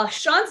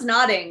 Sean's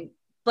nodding,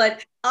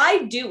 but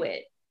I do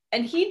it.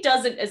 And he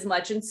doesn't as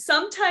much. And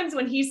sometimes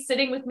when he's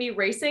sitting with me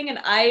racing and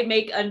I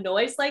make a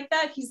noise like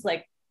that, he's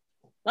like,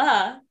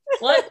 what?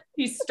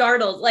 He's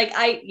startled.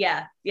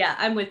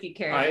 I'm with you,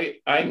 Carrie.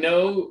 I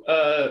know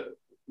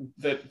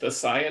that the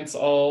science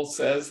all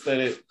says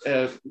that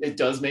it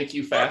does make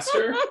you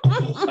faster.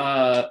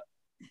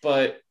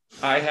 But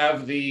I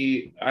have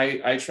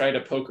I try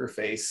to poker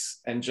face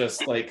and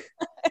just I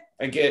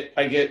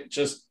get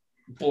just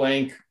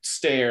blank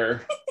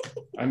stare.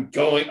 I'm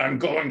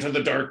going to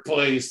the dark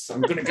place.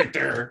 I'm gonna get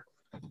there.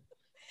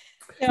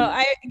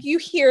 You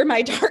hear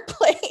my dark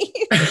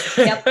place.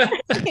 Yep.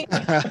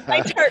 My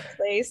dark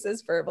place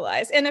is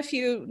verbalized, and a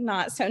few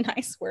not so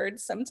nice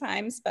words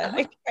sometimes, but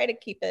I try to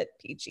keep it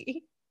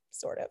PG,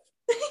 sort of.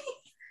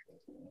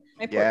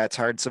 Yeah, it's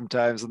hard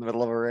sometimes in the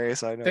middle of a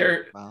race. I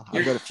know.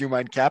 I've got a few of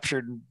mine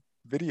captured and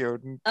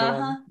videoed and put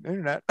on the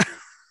internet.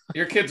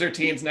 Your kids are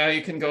teens now.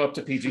 You can go up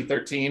to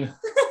PG-13.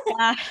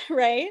 Yeah,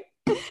 right.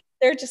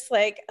 They're just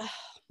like, oh,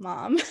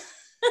 Mom.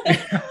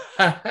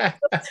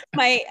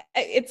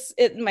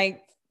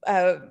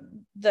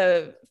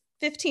 The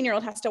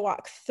 15-year-old has to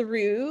walk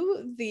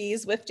through the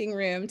Zwifting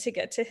room to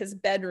get to his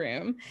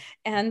bedroom,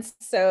 and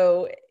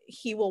so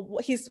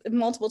he's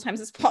multiple times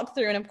has walked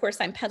through, and of course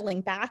I'm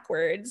pedaling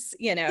backwards,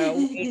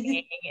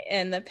 waiting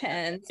in the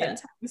pens and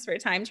times for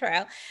time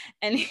trial,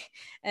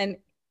 and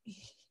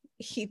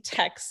he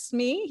texts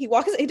me. He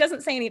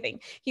doesn't say anything.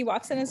 He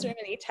walks in his room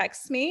and he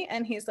texts me,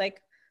 and he's like,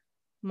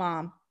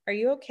 Mom, are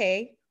you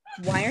okay?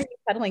 Why aren't you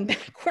pedaling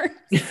backwards?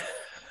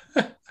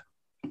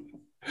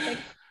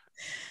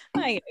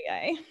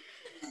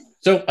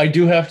 So I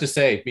do have to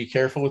say, be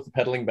careful with the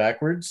pedaling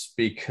backwards,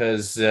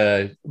 because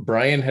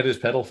Brian had his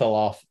pedal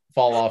fall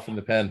off in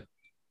the pen.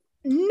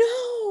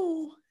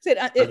 No.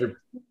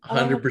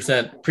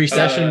 100%.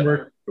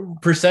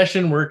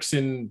 Precession works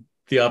in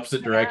the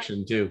opposite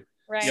direction too.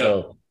 Right.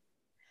 So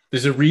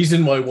there's a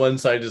reason why one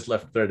side is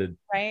left threaded.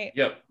 Right.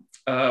 Yep.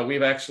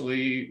 We've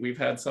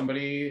had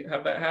somebody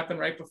have that happen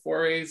right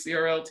before a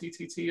ZRL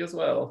TTT as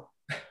well.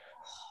 Oh,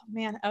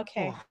 man.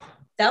 Okay.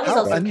 That was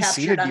also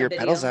unseated captured on your video.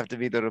 pedals have to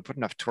be though to put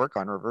enough torque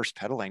on reverse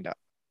pedaling to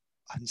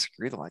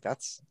unscrew them.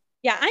 That's.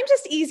 Yeah, I'm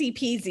just easy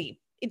peasy.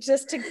 It's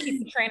just to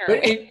keep the trainer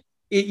away.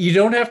 You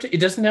don't have to. It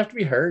doesn't have to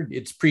be hard.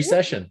 It's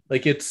precession.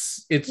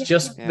 It's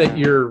just that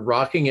you're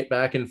rocking it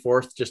back and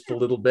forth just a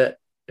little bit,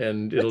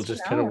 and it'll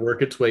just kind of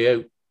work its way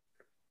out.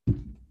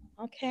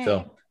 Okay.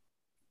 So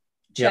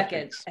check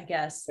it, I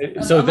guess.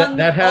 So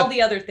that all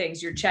the other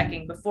things you're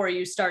checking before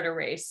you start a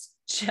race.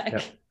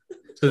 Check.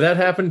 So that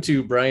happened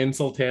to Brian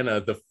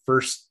Sultana the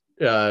first,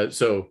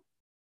 so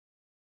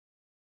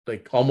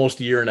like almost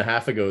a year and a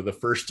half ago, the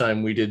first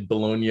time we did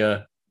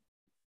Bologna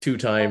 2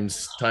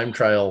 times time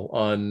trial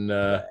on,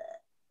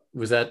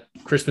 was that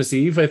Christmas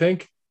Eve, I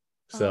think?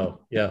 So,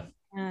 yeah.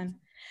 Man.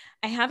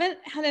 I haven't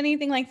had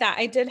anything like that.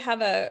 I did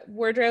have a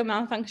wardrobe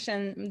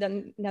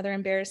malfunction, another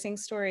embarrassing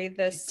story.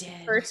 This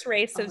first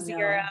race of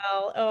ZRL.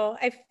 Oh,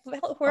 I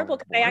felt horrible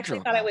because I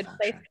actually thought I would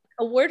place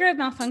a wardrobe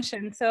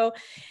malfunction. So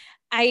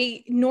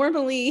I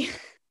normally,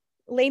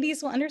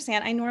 ladies will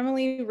understand, I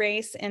normally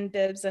race in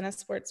bibs and a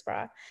sports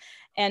bra.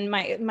 And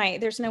my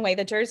there's no way,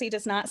 the jersey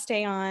does not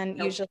stay on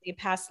usually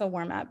past the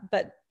warm up,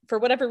 but for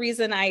whatever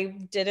reason, I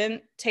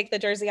didn't take the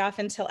jersey off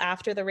until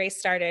after the race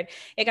started.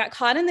 It got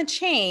caught in the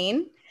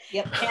chain.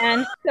 Yep.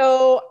 And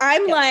so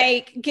I'm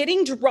like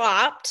getting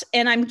dropped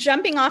and I'm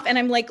jumping off and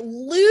I'm like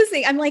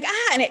losing. I'm like,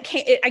 and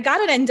I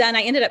got it undone.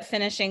 I ended up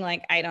finishing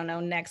like, I don't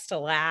know, next to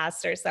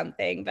last or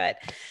something, but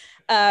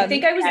I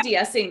think I was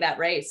de-essing that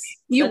race.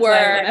 You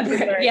That's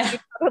were. Yeah. You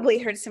probably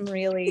heard some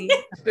really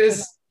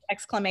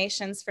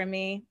exclamations from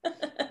me.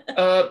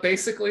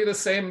 Basically the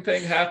same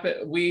thing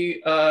happened.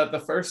 We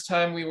the first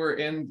time we were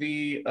in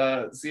the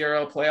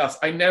ZRL playoffs,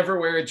 I never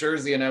wear a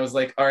jersey, and I was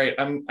like, all right,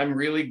 I'm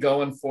really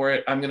going for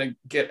it. I'm gonna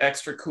get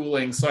extra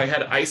cooling. So I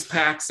had ice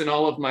packs in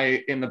all of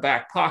in the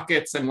back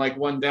pockets and like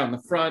one down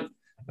the front.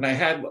 And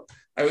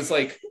I was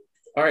like,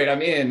 all right,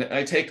 I'm in.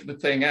 I take the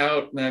thing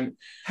out, and then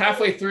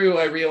halfway through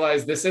I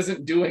realized this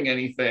isn't doing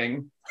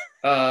anything.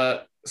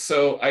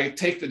 So I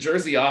take the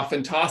jersey off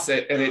and toss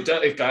it, and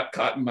it got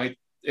caught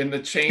in the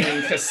chain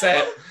and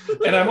cassette,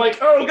 and I'm like,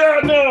 oh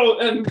god, no!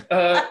 And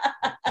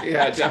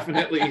yeah,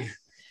 definitely.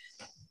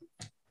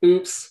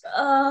 Oops.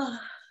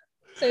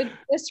 So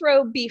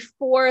disrobe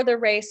before the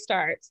race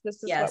starts.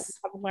 This is what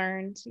I've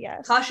learned.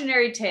 Yes.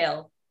 Cautionary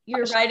tale: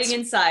 you're riding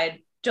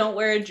inside. Don't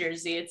wear a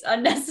jersey. It's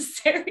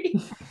unnecessary.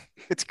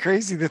 It's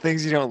crazy the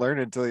things you don't learn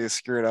until you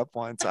screw it up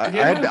once. I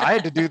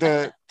had to do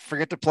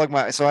forget to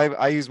plug so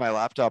I use my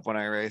laptop when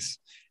I race,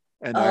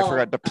 and I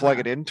forgot to plug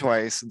it in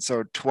twice. And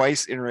so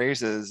twice in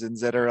races in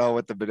ZRL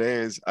with the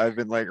bidets, I've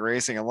been like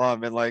racing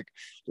along and like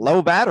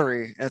low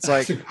battery. And it's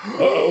like,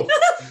 oh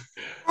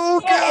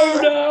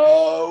god,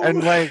 no.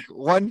 And like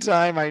one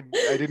time I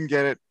didn't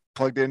get it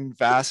plugged in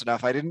fast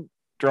enough.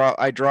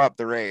 I dropped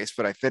the race,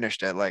 but I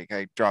finished it. Like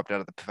I dropped out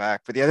of the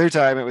pack. But the other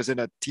time it was in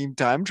a team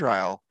time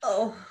trial.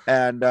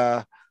 And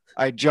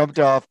I jumped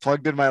off,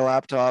 plugged in my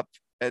laptop,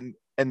 and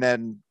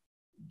then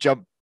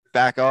jumped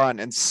back on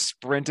and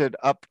sprinted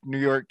up New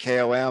York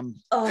KOM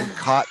and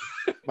caught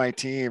my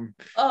team.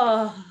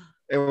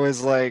 It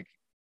was like,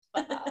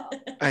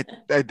 I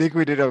think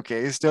we did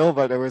okay still,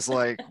 but it was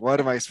like, what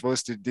am I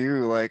supposed to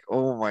do? Like,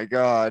 oh my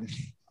god.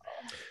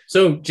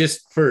 So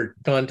just for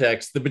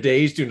context, the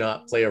bidets do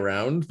not play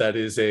around.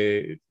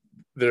 There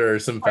are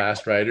some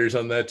fast riders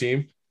on that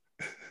team.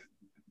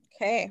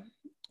 Okay.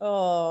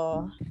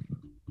 That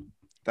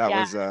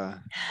was I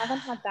haven't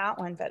had that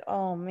one, but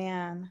oh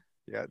man.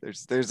 Yeah,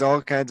 there's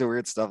all kinds of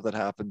weird stuff that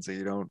happens that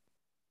you don't.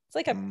 It's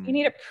like you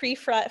need a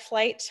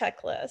pre-flight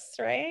checklist,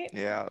 right?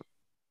 Yeah,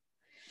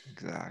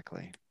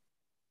 exactly.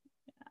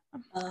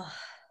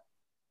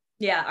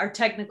 Yeah, our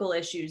technical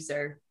issues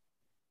are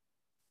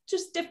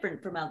just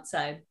different from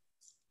outside.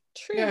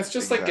 True. Yeah, it's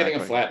just like getting a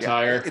flat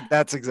tire.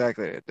 That's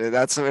exactly it.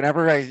 That's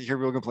whenever I hear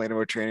people complain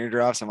about training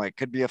drops, I'm like,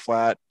 could be a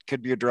flat,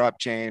 could be a drop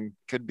chain,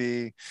 could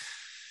be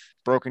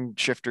broken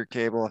shifter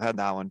cable. I've had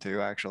that one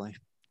too, actually.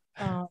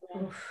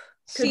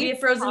 Could be a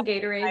frozen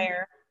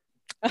Gatorade.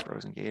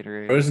 Frozen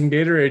Gatorade. Frozen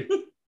Gatorade.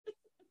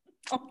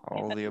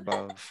 All the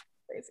above.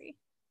 Crazy.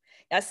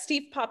 Yeah,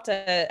 Steve popped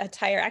a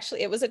tire.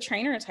 Actually, it was a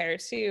trainer tire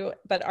too.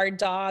 But our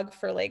dog,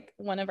 for like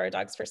one of our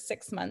dogs for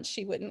 6 months,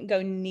 she wouldn't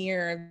go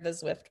near the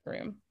Zwift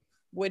room.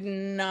 Would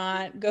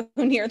not go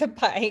near the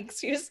bike.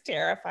 She was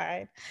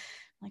terrified.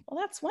 I'm like, well,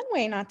 that's one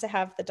way not to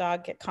have the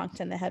dog get conked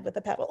in the head with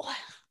a pebble.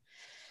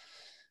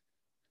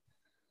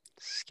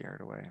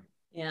 Scared away.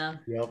 Yeah.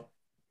 Yep.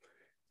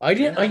 I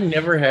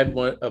never had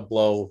a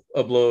blowout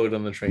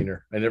on the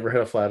trainer. I never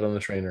had a flat on the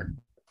trainer.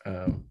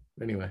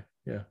 Anyway,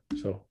 yeah.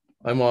 So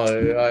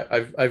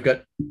I've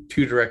got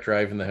 2 direct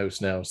drive in the house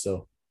now.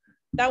 So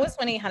that was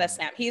when he had a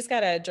snap. He's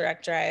got a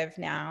direct drive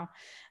now.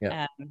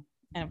 Yeah.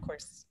 And of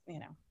course,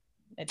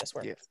 it just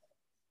works.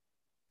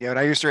 Yeah, when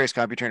I used to race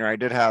CompuTrainer, I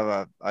did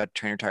have a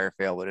trainer tire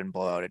fail, but it didn't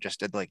blow out. It just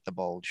did like the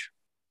bulge.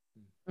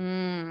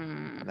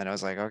 And then I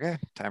was like, okay,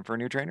 time for a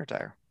new trainer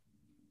tire.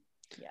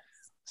 Yes.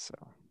 So,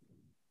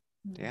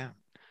 yeah.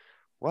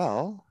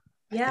 Well,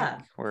 yeah.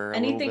 We're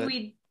anything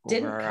we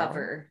didn't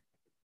cover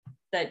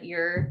that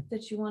you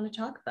want to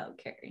talk about,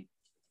 Carrie?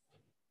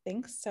 I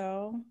think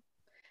so.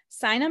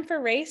 Sign up for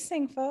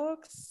racing,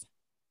 folks.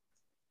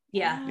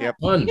 Yeah. Yep.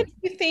 Even if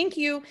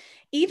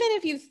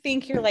you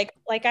think you're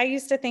like I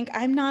used to think,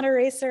 I'm not a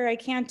racer, I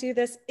can't do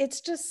this.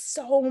 It's just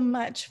so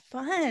much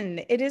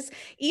fun. It is,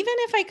 even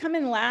if I come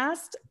in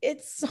last,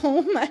 it's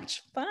so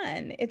much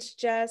fun. It's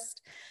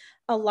just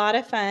A lot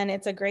of fun.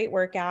 It's a great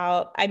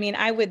workout. I mean,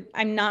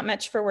 I'm not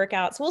much for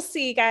workouts. We'll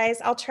see, guys.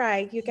 I'll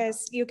try. You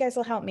guys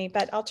will help me,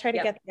 but I'll try to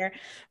get there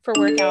for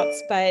workouts.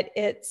 But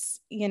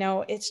it's,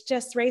 it's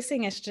just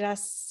racing. It's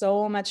just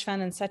so much fun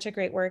and such a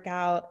great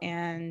workout.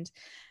 And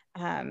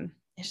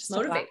it's just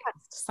motivating.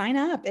 Sign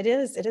up. It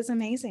is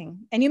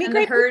amazing. And you meet and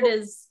great the herd people.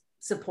 is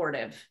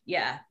supportive.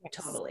 Yeah, Yes,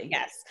 totally.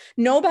 Yes.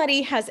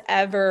 Nobody has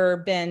ever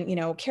been,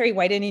 Carrie,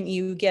 why didn't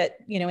you get,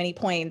 any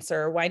points,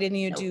 or why didn't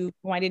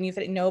you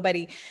fit?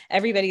 Nobody,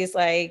 everybody is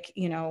like,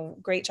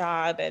 great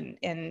job. And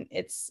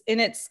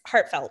it's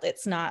heartfelt.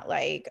 It's not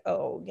like,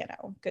 oh,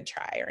 good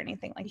try or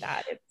anything like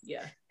that.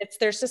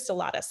 There's just a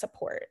lot of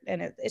support,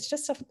 and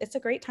it's a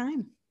great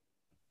time.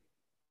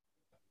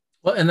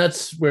 Well, and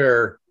that's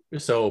where,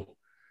 so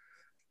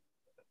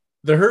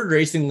the herd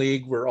racing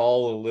league, we're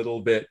all a little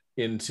bit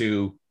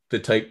into the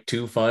type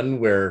 2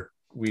 fun where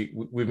we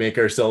make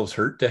ourselves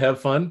hurt to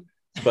have fun,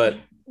 but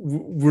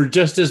we're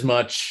just as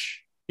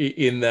much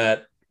in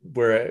that,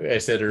 where I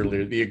said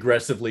earlier, the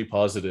aggressively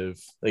positive,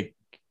 like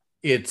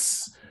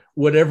it's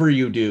whatever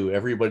you do,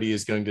 everybody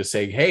is going to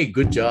say, hey,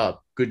 good job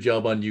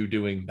on you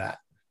doing that,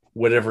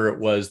 whatever it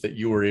was that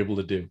you were able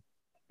to do.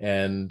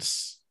 And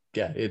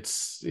yeah,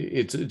 it's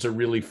a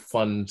really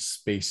fun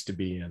space to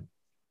be in.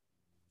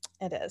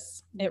 It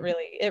is. It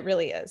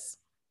really is.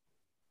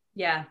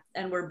 Yeah,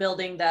 and we're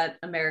building that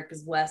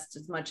America's West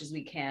as much as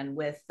we can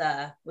with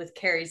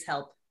Carrie's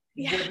help.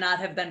 It would not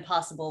have been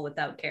possible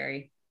without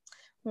Carrie.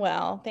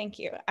 Well, thank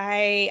you.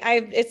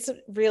 It's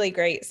really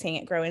great seeing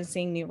it grow and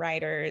seeing new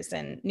riders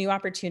and new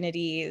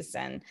opportunities,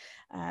 and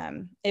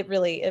it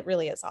really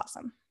is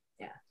awesome.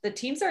 Yeah, the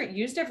teams aren't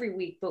used every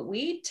week, but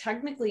we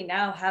technically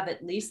now have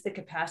at least the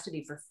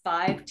capacity for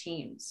 5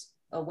 teams,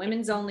 a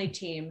women's only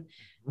team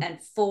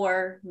and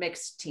 4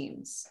 mixed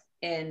teams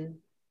in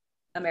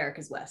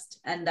America's West.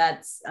 And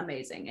that's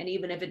amazing. And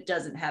even if it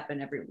doesn't happen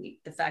every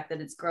week, the fact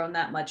that it's grown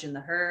that much in the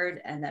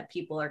herd, and that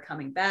people are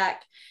coming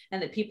back,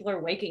 and that people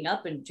are waking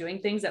up and doing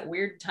things at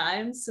weird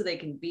times so they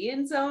can be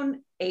in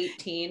zone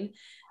 18,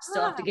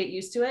 still have to get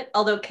used to it.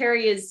 Although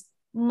Carrie is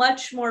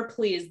much more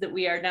pleased that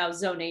we are now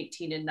zone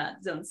 18 and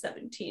not zone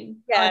 17.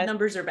 Odd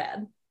numbers are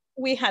bad.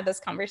 We had this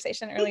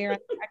conversation earlier.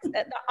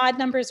 The odd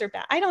numbers are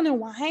bad. I don't know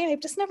why. I've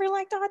just never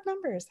liked odd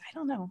numbers. I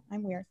don't know.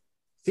 I'm weird.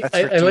 That's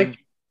I like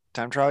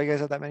time trial. You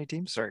guys have that many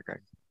teams? Sorry, Greg.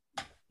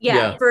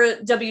 Yeah, for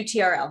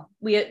WTRL,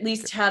 we at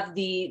least have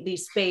the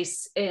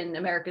space in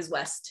America's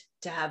West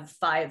to have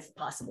 5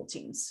 possible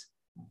teams.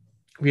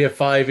 We have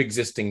 5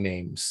 existing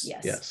names.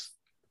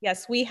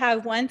 Yes, we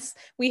have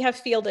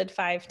fielded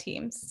 5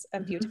 teams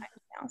a few times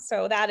now.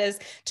 So that is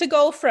to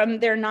go from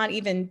there not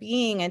even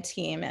being a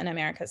team in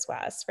America's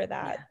West for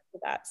that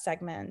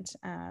segment.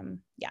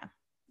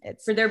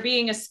 It's for there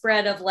being a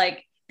spread of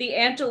like the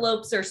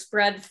antelopes are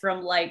spread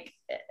from like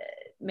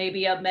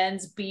maybe a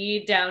men's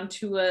B down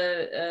to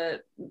a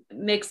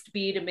mixed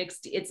B to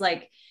mixed. It's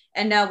like,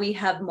 and now we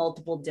have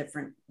multiple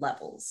different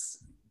levels.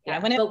 Yeah,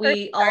 but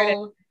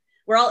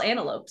we're all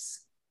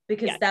antelopes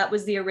because that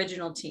was the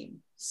original team.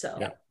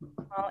 So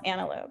all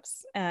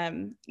antelopes.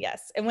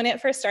 Yes. And when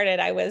it first started,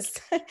 I was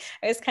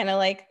kind of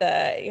like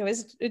it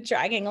was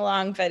dragging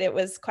along, but it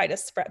was quite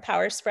a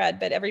power spread,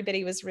 but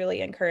everybody was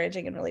really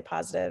encouraging and really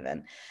positive.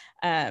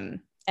 And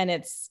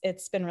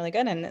it's been really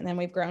good. And then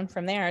we've grown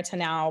from there to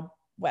now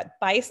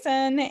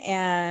bison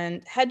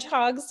and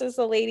hedgehogs is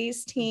the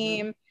ladies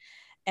team.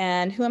 Mm-hmm.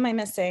 And who am I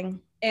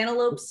missing?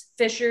 Antelopes,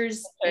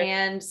 fishers,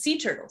 and sea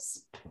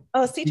turtles.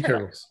 Oh, sea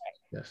turtles.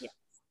 Yes. Yeah.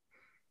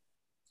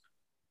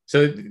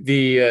 So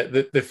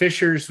the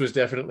fishers was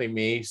definitely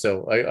me.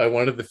 So I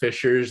wanted the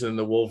fishers and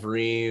the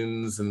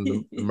wolverines and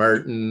the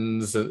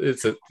martins.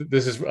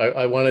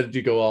 I wanted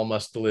to go all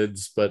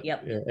mustelids, but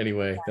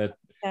anyway,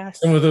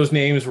 some of those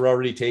names were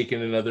already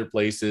taken in other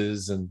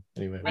places. And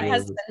anyway, my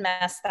husband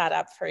messed that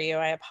up for you.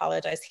 I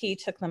apologize. He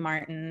took the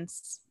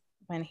martins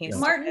when he started.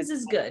 Martins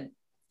is good,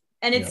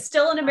 and it's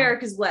still in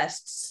America's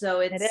West, so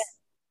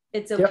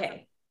it's okay.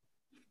 Yep.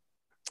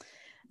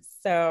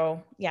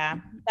 So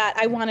that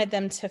I wanted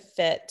them to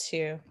fit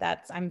too.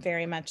 I'm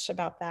very much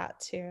about that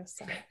too.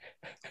 So,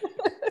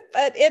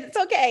 but it's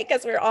okay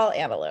because we're all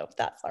antelope.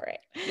 That's all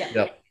right. Yeah.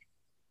 Yep.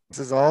 This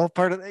is all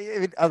part of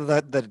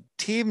the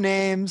team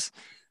names,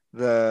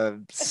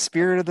 the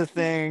spirit of the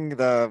thing,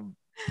 the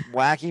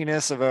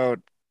wackiness about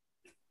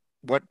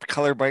what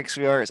color bikes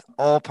we are is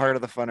all part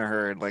of the fun of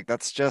herd. Like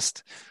that's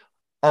just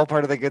all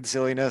part of the good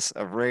silliness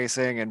of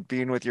racing and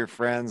being with your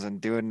friends and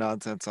doing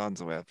nonsense on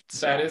Zwift.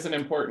 So that is an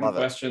important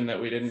question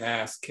that we didn't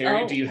ask.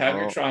 Carrie, do you have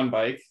your Tron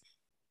bike?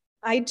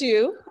 I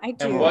do.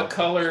 And what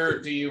color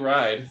do you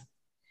ride?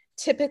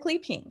 Typically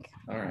pink.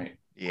 All right.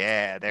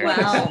 Yeah, there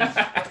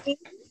it is.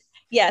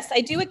 Yes, I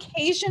do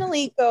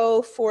occasionally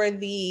go for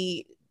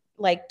the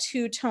like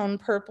 2-tone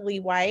purpley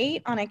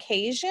white on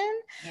occasion,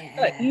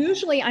 but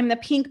usually I'm the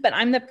pink, but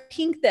I'm the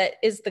pink that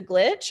is the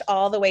glitch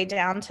all the way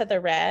down to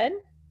the red.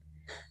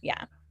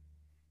 Yeah.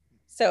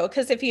 So,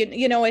 because if you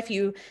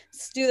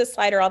do the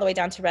slider all the way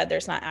down to red,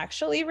 there's not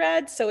actually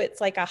red. So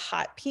it's like a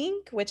hot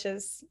pink, which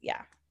is,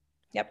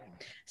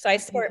 Yep. So I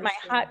sport my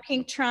hot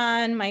pink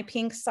Tron, my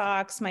pink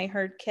socks, my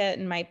herd kit,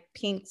 and my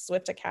pink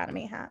Zwift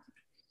Academy hat.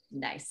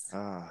 Nice.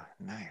 Oh,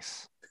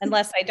 nice.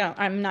 Unless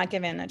I'm not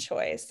given a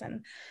choice.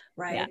 And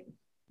right.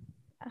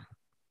 Yeah.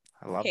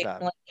 I love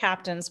that.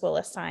 Captains will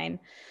assign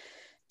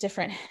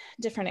different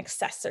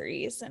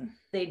accessories, and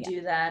they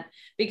do that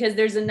because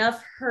there's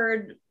enough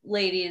herd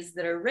ladies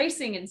that are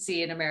racing in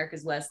C in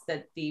America's West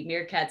that the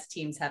Meerkats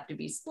teams have to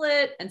be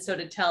split, and so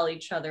to tell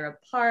each other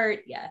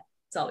apart,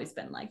 it's always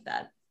been like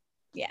that.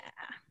 Yeah,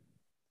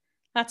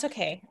 that's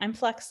okay. I'm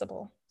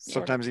flexible.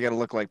 Sometimes you got to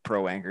look like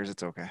pro anchors.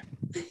 It's okay.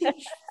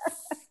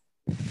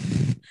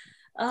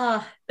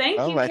 Thank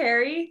you,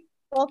 Carrie.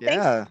 Well,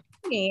 thanks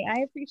for me. I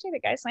appreciate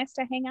it, guys. Nice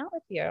to hang out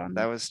with you.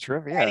 That was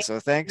terrific. Yeah.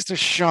 So thanks to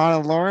Sean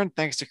and Lauren.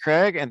 Thanks to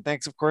Craig. And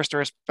thanks, of course, to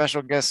our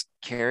special guest,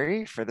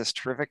 Carrie, for this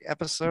terrific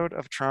episode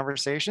of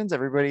Tronversations.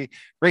 Everybody,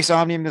 race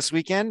Omnium this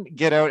weekend.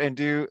 Get out and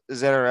do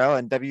ZRL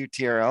and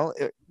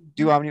WTRL.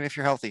 Do Omnium if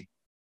you're healthy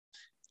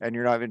and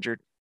you're not injured.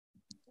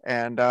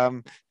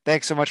 And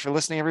thanks so much for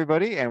listening,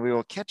 everybody. And we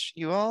will catch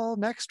you all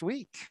next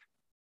week.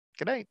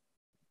 Good night.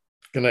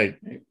 Good night.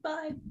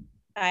 Bye.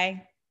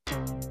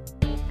 Bye.